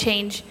Puyallup, you would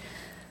change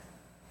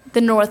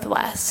the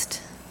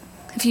Northwest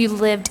if you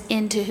lived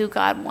into who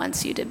God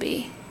wants you to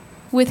be.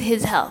 With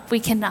his help. We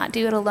cannot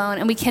do it alone,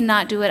 and we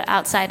cannot do it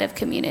outside of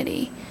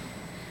community.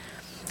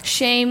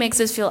 Shame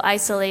makes us feel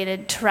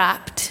isolated,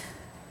 trapped,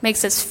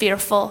 makes us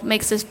fearful,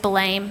 makes us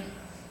blame.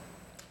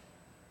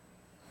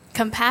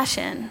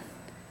 Compassion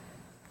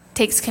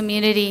takes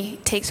community,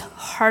 takes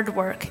hard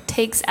work,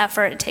 takes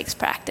effort, it takes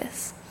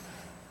practice.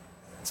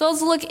 So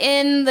let's look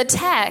in the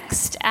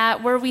text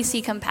at where we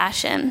see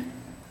compassion.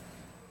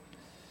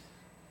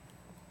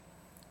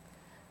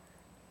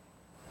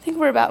 I think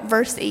we're about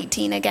verse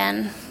 18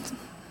 again.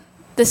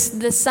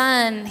 The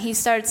son, he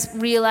starts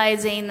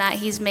realizing that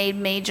he's made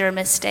major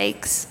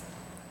mistakes.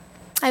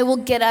 I will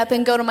get up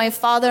and go to my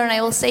father, and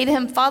I will say to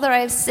him, Father, I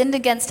have sinned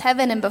against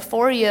heaven and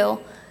before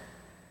you.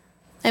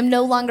 I am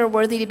no longer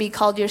worthy to be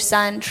called your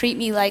son. Treat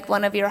me like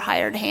one of your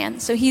hired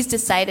hands. So he's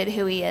decided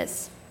who he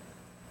is.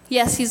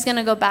 Yes, he's going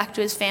to go back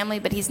to his family,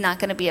 but he's not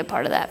going to be a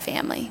part of that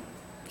family.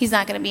 He's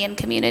not going to be in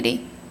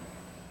community.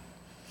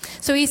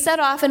 So he set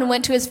off and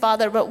went to his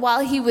father, but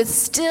while he was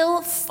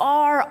still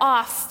far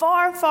off,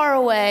 far, far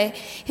away,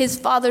 his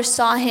father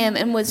saw him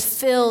and was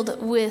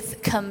filled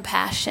with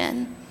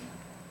compassion.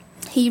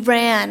 He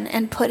ran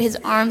and put his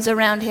arms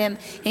around him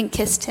and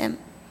kissed him.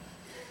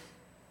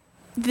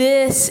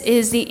 This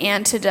is the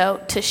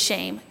antidote to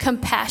shame.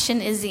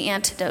 Compassion is the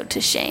antidote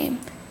to shame.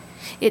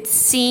 It's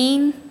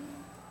seeing,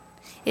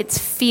 it's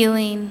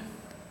feeling,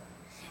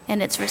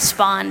 and it's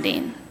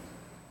responding.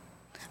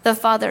 The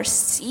father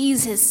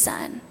sees his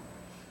son.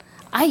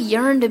 I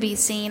yearn to be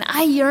seen.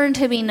 I yearn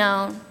to be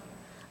known.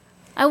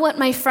 I want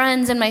my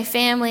friends and my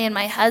family and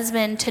my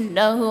husband to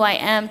know who I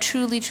am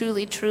truly,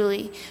 truly,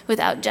 truly,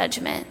 without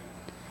judgment,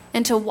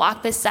 and to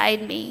walk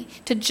beside me,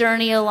 to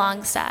journey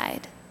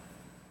alongside.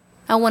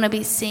 I want to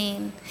be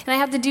seen. And I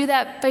have to do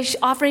that by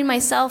offering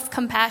myself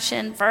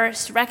compassion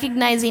first,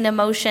 recognizing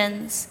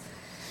emotions.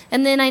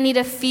 And then I need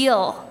to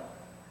feel.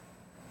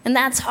 And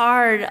that's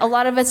hard. A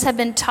lot of us have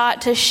been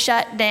taught to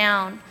shut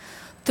down.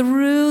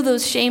 Through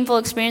those shameful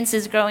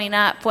experiences growing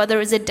up, whether it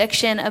was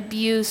addiction,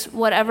 abuse,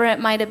 whatever it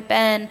might have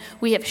been,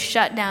 we have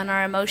shut down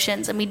our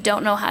emotions and we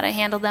don't know how to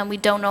handle them. We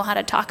don't know how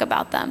to talk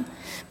about them.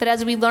 But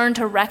as we learn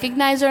to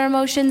recognize our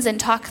emotions and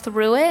talk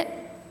through it,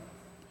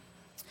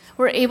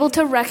 we're able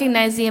to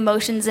recognize the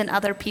emotions in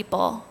other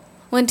people.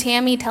 When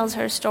Tammy tells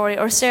her story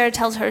or Sarah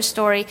tells her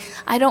story,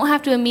 I don't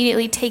have to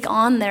immediately take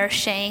on their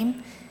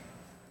shame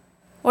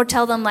or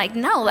tell them like,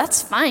 no,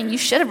 that's fine. You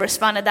should have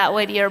responded that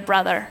way to your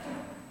brother.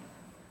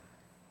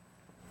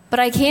 But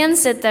I can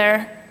sit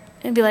there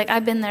and be like,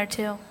 I've been there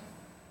too.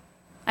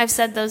 I've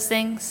said those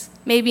things,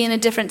 maybe in a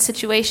different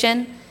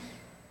situation,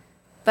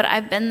 but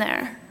I've been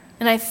there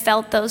and I've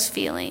felt those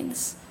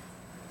feelings.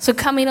 So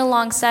coming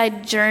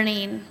alongside,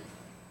 journeying,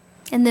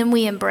 and then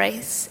we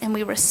embrace and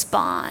we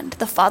respond.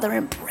 The father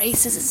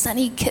embraces his son,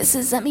 he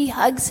kisses him, he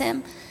hugs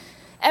him.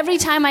 Every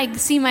time I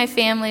see my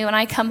family, when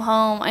I come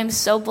home, I'm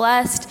so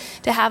blessed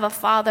to have a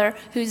father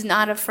who's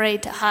not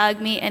afraid to hug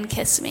me and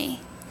kiss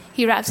me.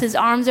 He wraps his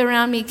arms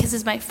around me,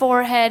 kisses my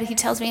forehead. He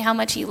tells me how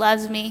much he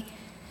loves me.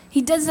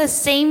 He does the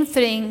same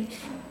thing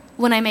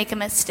when I make a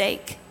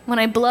mistake. When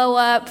I blow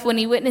up, when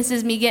he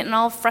witnesses me getting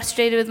all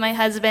frustrated with my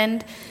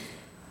husband,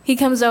 he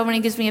comes over and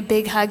he gives me a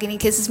big hug and he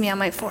kisses me on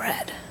my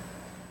forehead.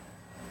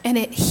 And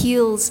it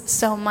heals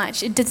so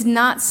much. It does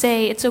not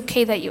say it's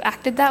okay that you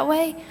acted that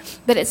way,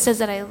 but it says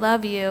that I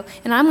love you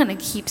and I'm going to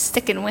keep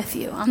sticking with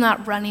you. I'm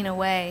not running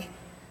away.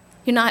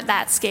 You're not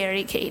that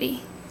scary,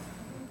 Katie.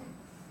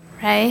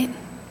 Right?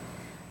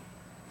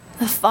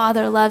 The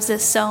Father loves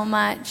us so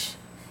much,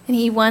 and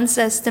he wants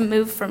us to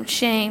move from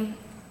shame.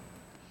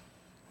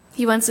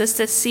 He wants us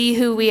to see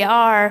who we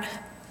are,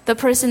 the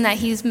person that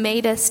he's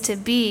made us to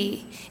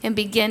be, and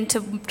begin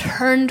to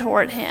turn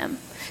toward him,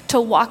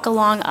 to walk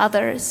along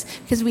others,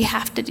 because we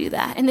have to do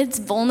that. And it's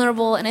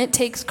vulnerable, and it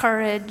takes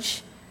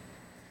courage.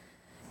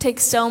 It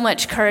takes so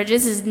much courage.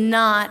 This is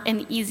not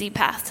an easy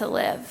path to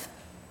live,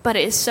 but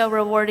it is so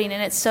rewarding,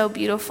 and it's so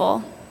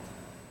beautiful.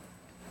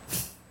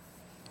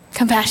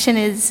 Compassion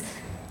is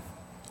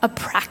a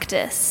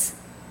practice.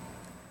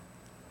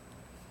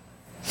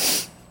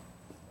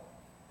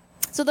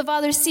 So the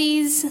father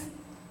sees,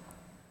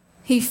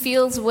 he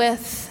feels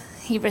with,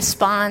 he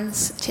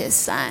responds to his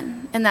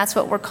son. And that's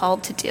what we're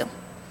called to do.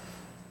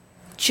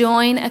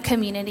 Join a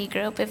community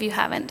group if you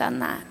haven't done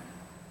that.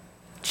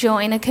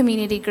 Join a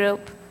community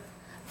group.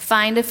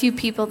 Find a few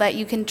people that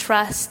you can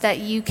trust, that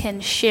you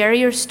can share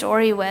your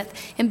story with,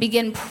 and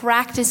begin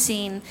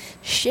practicing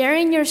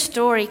sharing your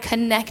story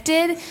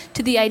connected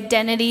to the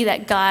identity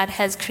that God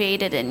has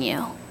created in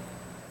you.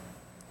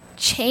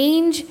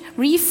 Change,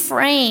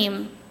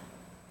 reframe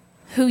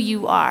who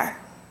you are.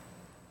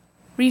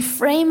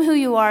 Reframe who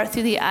you are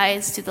through the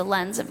eyes, through the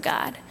lens of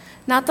God.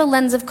 Not the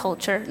lens of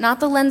culture,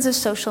 not the lens of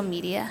social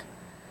media,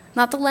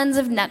 not the lens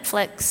of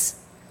Netflix,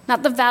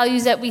 not the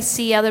values that we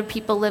see other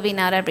people living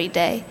out every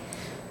day.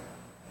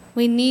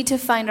 We need to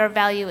find our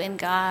value in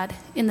God,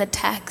 in the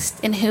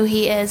text, in who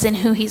he is, and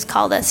who he's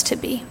called us to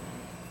be.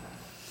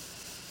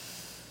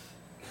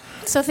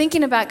 So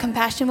thinking about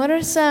compassion, what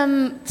are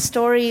some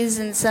stories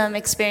and some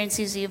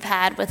experiences you've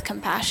had with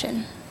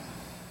compassion?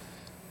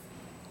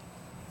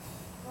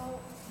 Well,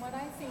 what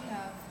I think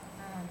of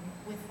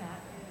with that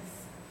is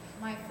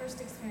my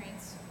first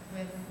experience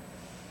with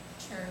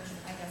church.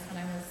 I guess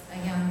when I was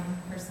a young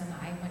person,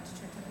 I went to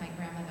church with my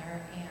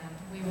grandmother, and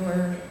we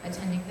were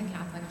attending the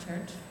Catholic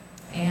Church.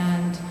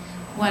 And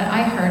what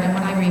I heard and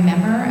what I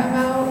remember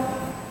about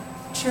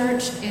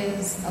church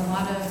is a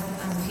lot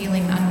of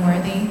feeling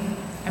unworthy.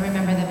 I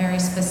remember the very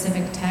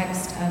specific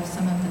text of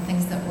some of the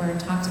things that were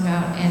talked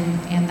about,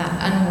 and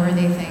that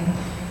unworthy thing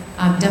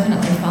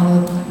definitely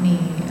followed me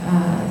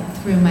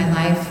through my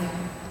life.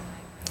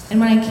 And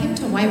when I came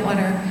to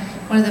Whitewater,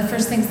 one of the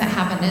first things that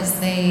happened is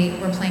they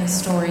were playing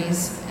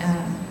stories,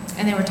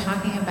 and they were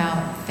talking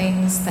about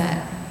things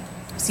that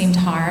seemed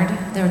hard.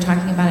 They were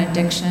talking about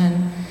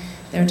addiction.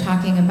 They were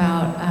talking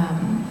about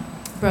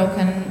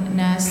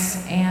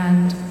brokenness,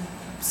 and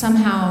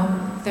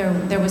somehow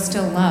there was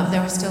still love.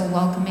 There was still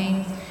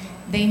welcoming.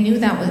 They knew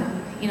that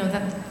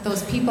that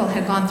those people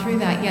had gone through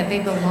that, yet they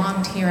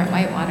belonged here at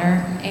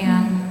Whitewater.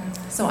 And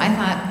so I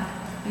thought,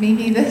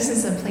 maybe this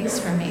is a place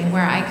for me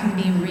where I can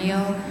be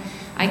real,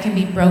 I can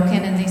be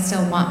broken, and they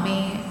still want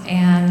me,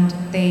 and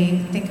they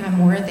think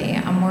I'm worthy.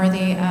 I'm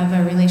worthy of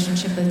a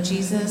relationship with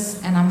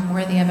Jesus, and I'm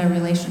worthy of a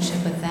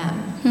relationship with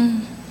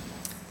them.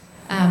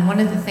 One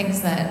of the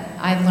things that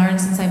I've learned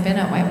since I've been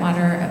at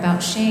Whitewater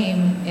about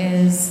shame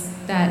is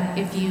that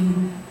if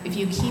you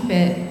keep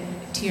it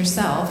to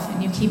yourself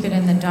and you keep it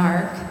in the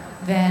dark,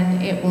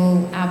 then it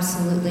will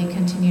absolutely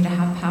continue to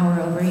have power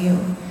over you.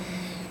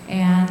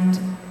 And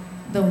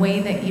the way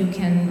that you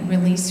can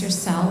release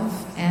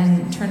yourself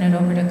and turn it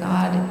over to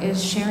God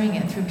is sharing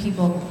it through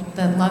people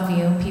that love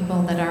you,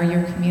 people that are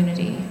your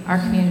community. Our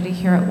community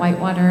here at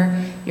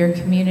Whitewater, your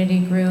community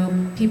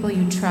group, people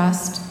you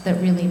trust that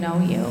really know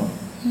you.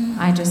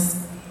 I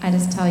just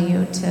tell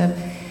you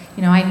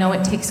I know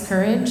it takes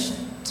courage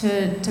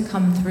to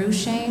come through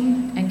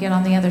shame and get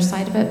on the other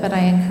side of it, but I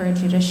encourage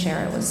you to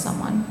share it with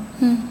someone.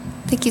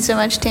 Thank you so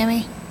much,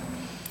 Tammy.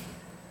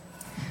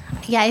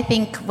 Yeah, I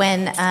think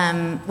when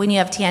you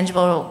have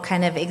tangible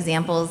kind of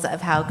examples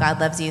of how God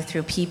loves you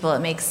through people, it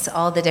makes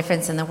all the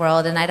difference in the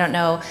world. And I don't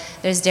know,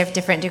 there's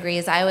different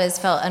degrees. I always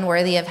felt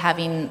unworthy of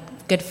having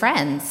good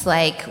friends.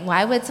 Like,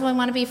 why would someone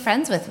want to be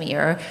friends with me?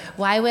 Or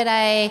why would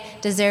I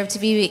deserve to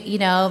be,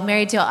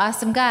 married to an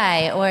awesome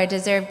guy, or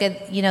deserve good,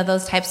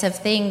 those types of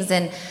things.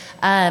 And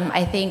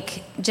I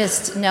think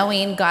just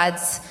knowing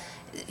God's,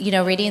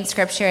 reading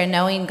scripture and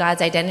knowing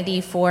God's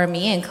identity for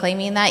me and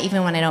claiming that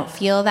even when I don't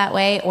feel that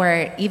way,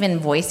 or even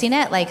voicing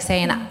it, like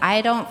saying,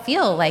 I don't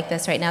feel like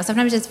this right now.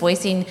 Sometimes just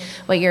voicing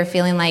what you're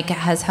feeling like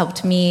has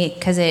helped me,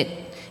 because it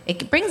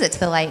brings it to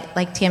the light,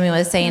 like Tammy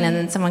was saying, and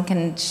then someone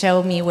can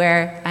show me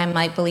where I'm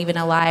like believing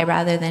a lie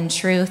rather than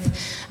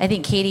truth. I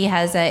think Katie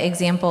has an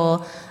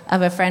example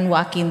of a friend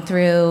walking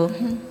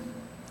through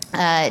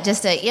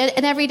just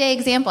an everyday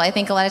example. I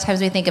think a lot of times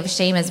we think of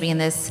shame as being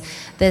this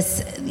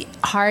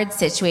hard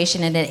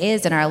situation, and it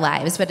is in our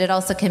lives, but it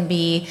also can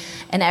be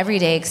an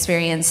everyday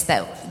experience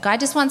that God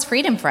just wants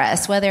freedom for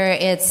us, whether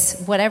it's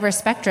whatever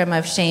spectrum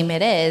of shame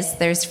it is.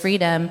 There's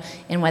freedom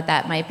in what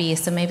that might be.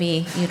 So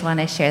maybe you'd want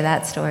to share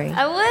that story.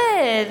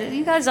 I would.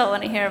 You guys all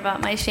want to hear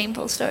about my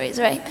shameful stories,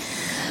 right?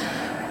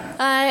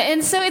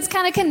 And so it's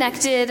kind of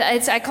connected.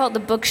 I call it the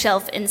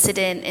bookshelf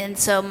incident. And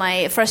so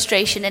my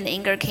frustration and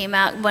anger came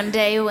out one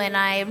day when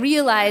I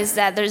realized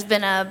that there's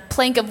been a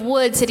plank of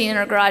wood sitting in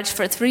our garage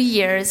for 3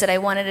 years that I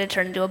wanted to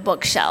turn into a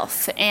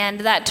bookshelf.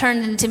 And that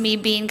turned into me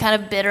being kind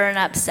of bitter and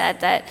upset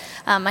that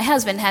my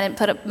husband hadn't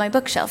put up my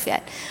bookshelf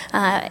yet.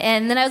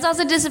 And then I was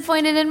also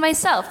disappointed in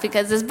myself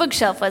because this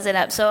bookshelf wasn't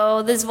up.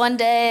 So this one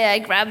day I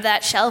grabbed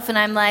that shelf and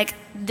I'm like,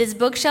 this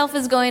bookshelf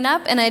is going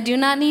up and I do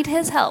not need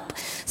his help.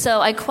 So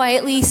I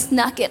quietly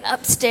snuck it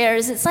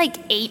upstairs. It's like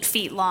 8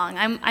 feet long.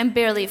 I'm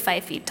barely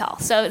 5 feet tall.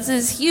 So it's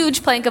this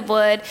huge plank of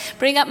wood.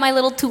 Bring up my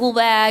little tool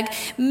bag,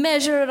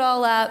 measure it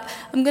all up.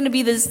 I'm going to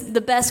be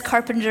the best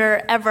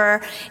carpenter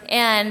ever,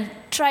 and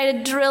try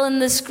to drill in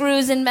the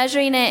screws and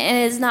measuring it, and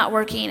it's not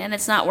working, and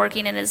it's not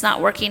working, and it's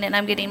not working, and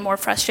I'm getting more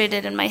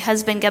frustrated, and my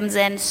husband comes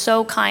in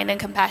so kind and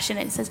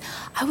compassionate and says,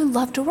 I would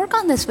love to work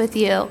on this with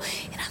you. And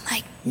I'm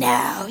like,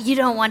 no, you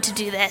don't want to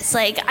do this.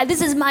 Like,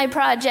 this is my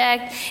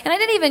project. And I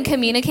didn't even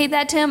communicate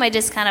that to him. I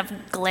just kind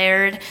of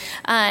glared.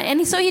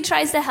 And so he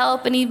tries to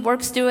help, and he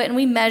works through it, and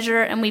we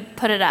measure, and we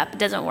put it up. It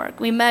doesn't work.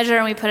 We measure,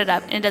 and we put it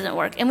up, and it doesn't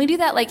work. And we do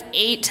that like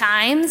 8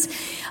 times,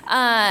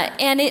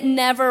 and it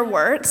never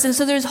works. And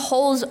so there's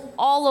holes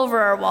all over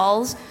our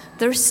walls.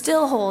 There's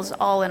still holes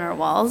all in our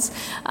walls.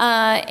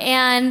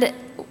 And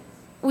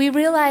we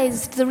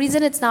realized the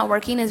reason it's not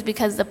working is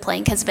because the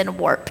plank has been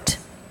warped.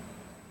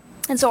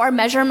 And so our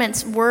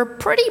measurements were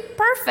pretty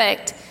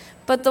perfect,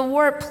 but the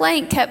warped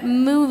plank kept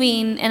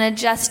moving and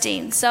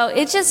adjusting. So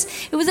it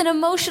was an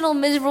emotional,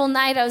 miserable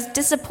night. I was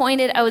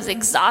disappointed. I was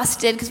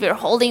exhausted because we were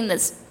holding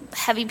this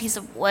heavy piece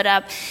of wood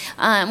up.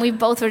 We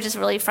both were just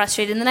really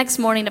frustrated. And the next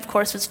morning, of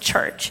course, was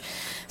church.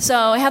 So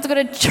I have to go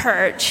to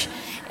church.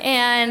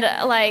 and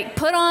like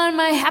put on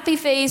my happy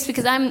face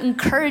because I'm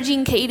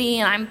encouraging Katie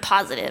and I'm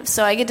positive.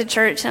 So I get to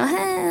church and I'm,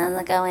 hey,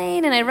 how's it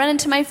going? And I run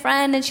into my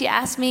friend and she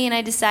asks me and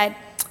I decide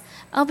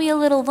I'll be a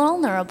little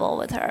vulnerable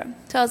with her.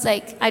 So I was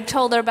like, I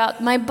told her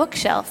about my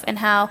bookshelf and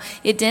how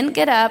it didn't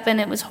get up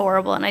and it was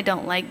horrible and I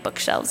don't like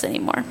bookshelves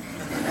anymore.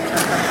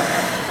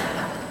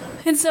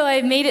 And so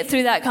I made it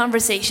through that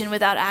conversation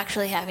without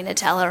actually having to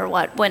tell her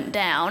what went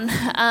down.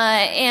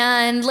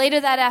 And later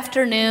that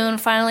afternoon,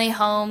 finally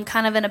home,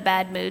 kind of in a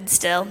bad mood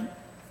still,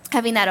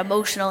 having that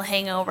emotional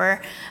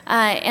hangover.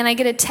 And I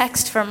get a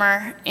text from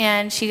her,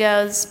 and she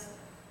goes,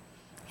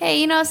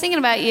 hey, I was thinking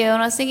about you,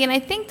 and I was thinking, I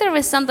think there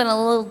was something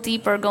a little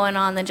deeper going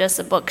on than just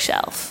a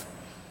bookshelf.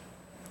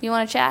 You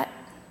want to chat?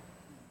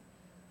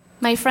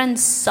 My friend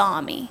saw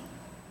me.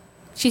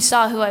 She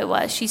saw who I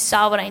was. She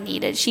saw what I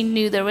needed. She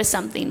knew there was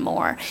something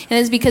more. And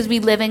it's because we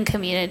live in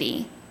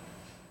community.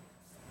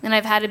 And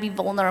I've had to be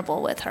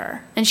vulnerable with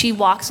her. And she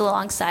walks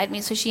alongside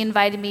me. So she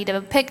invited me to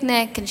a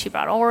picnic, and she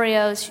brought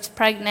Oreos. She's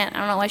pregnant. I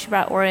don't know why she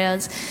brought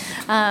Oreos.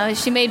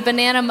 She made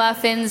banana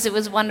muffins. It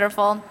was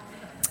wonderful.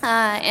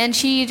 And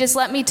she just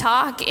let me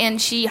talk,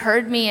 and she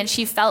heard me, and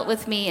she felt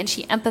with me, and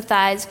she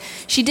empathized.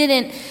 She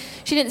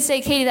didn't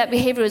say, Katie, that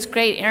behavior was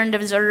great. Aaron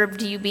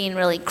deserved you being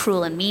really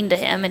cruel and mean to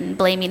him and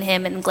blaming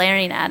him and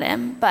glaring at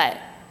him. But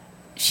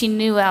she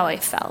knew how I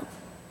felt.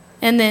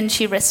 And then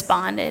she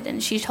responded,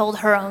 and she told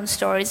her own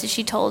stories, and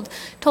she told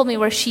me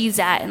where she's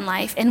at in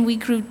life, and we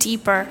grew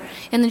deeper.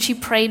 And then she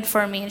prayed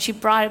for me, and she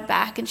brought it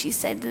back, and she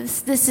said,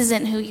 this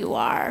isn't who you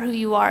are. Who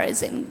you are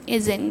is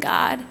in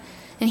God.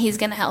 And he's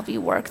going to help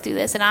you work through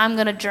this. And I'm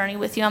going to journey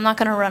with you. I'm not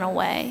going to run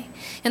away.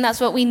 And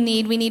that's what we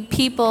need. We need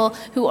people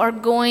who are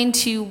going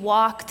to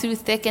walk through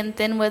thick and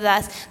thin with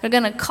us. They're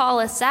going to call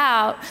us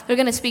out. They're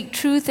going to speak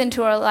truth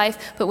into our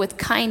life, but with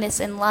kindness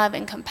and love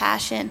and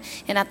compassion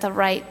and at the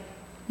right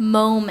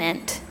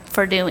moment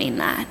for doing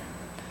that.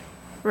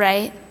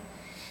 Right?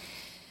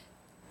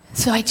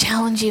 So I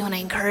challenge you and I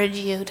encourage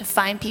you to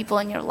find people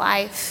in your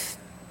life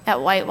at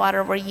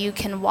Whitewater where you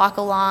can walk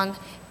along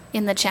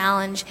in the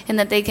challenge, and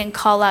that they can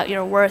call out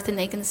your worth, and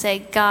they can say,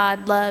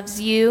 God loves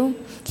you.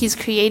 He's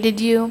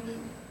created you.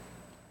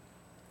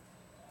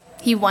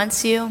 He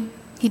wants you.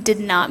 He did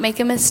not make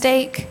a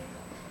mistake.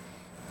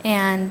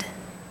 And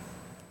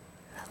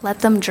let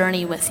them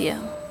journey with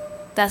you.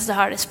 That's the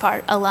hardest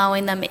part,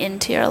 allowing them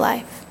into your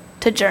life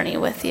to journey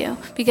with you.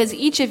 Because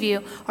each of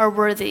you are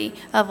worthy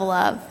of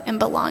love and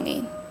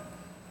belonging.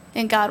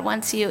 And God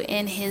wants you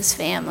in his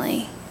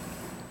family.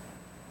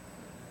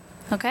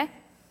 Okay?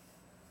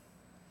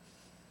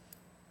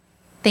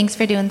 Thanks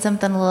for doing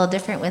something a little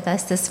different with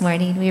us this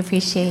morning. We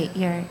appreciate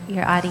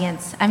your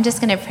audience. I'm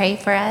just going to pray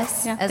for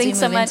us as we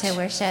move into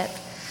worship.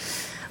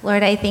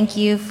 Lord, I thank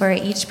you for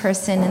each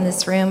person in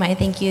this room. I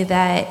thank you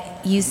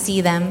that you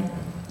see them.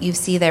 You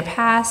see their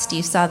past.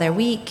 You saw their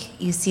week.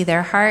 You see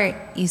their heart.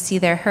 You see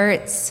their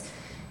hurts.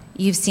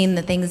 You've seen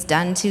the things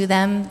done to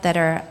them that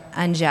are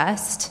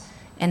unjust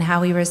and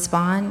how we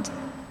respond.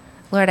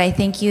 Lord, I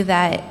thank you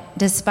that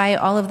despite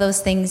all of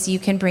those things, you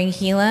can bring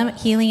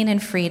healing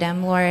and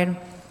freedom, Lord,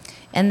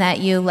 and that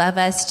you love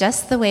us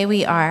just the way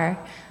we are,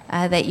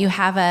 that you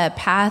have a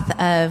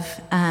path of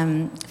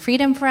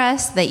freedom for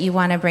us, that you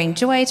want to bring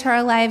joy to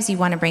our lives, you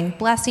want to bring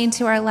blessing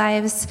to our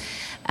lives.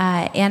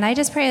 And I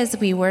just pray as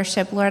we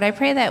worship, Lord, I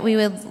pray that we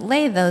would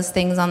lay those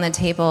things on the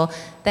table,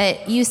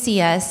 that you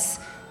see us,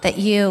 that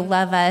you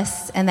love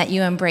us, and that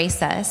you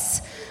embrace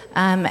us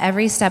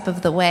every step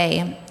of the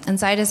way. And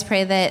so I just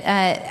pray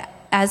that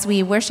as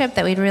we worship,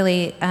 that we'd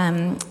really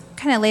kind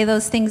of lay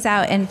those things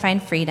out and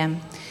find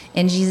freedom.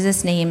 In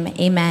Jesus' name,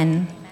 amen.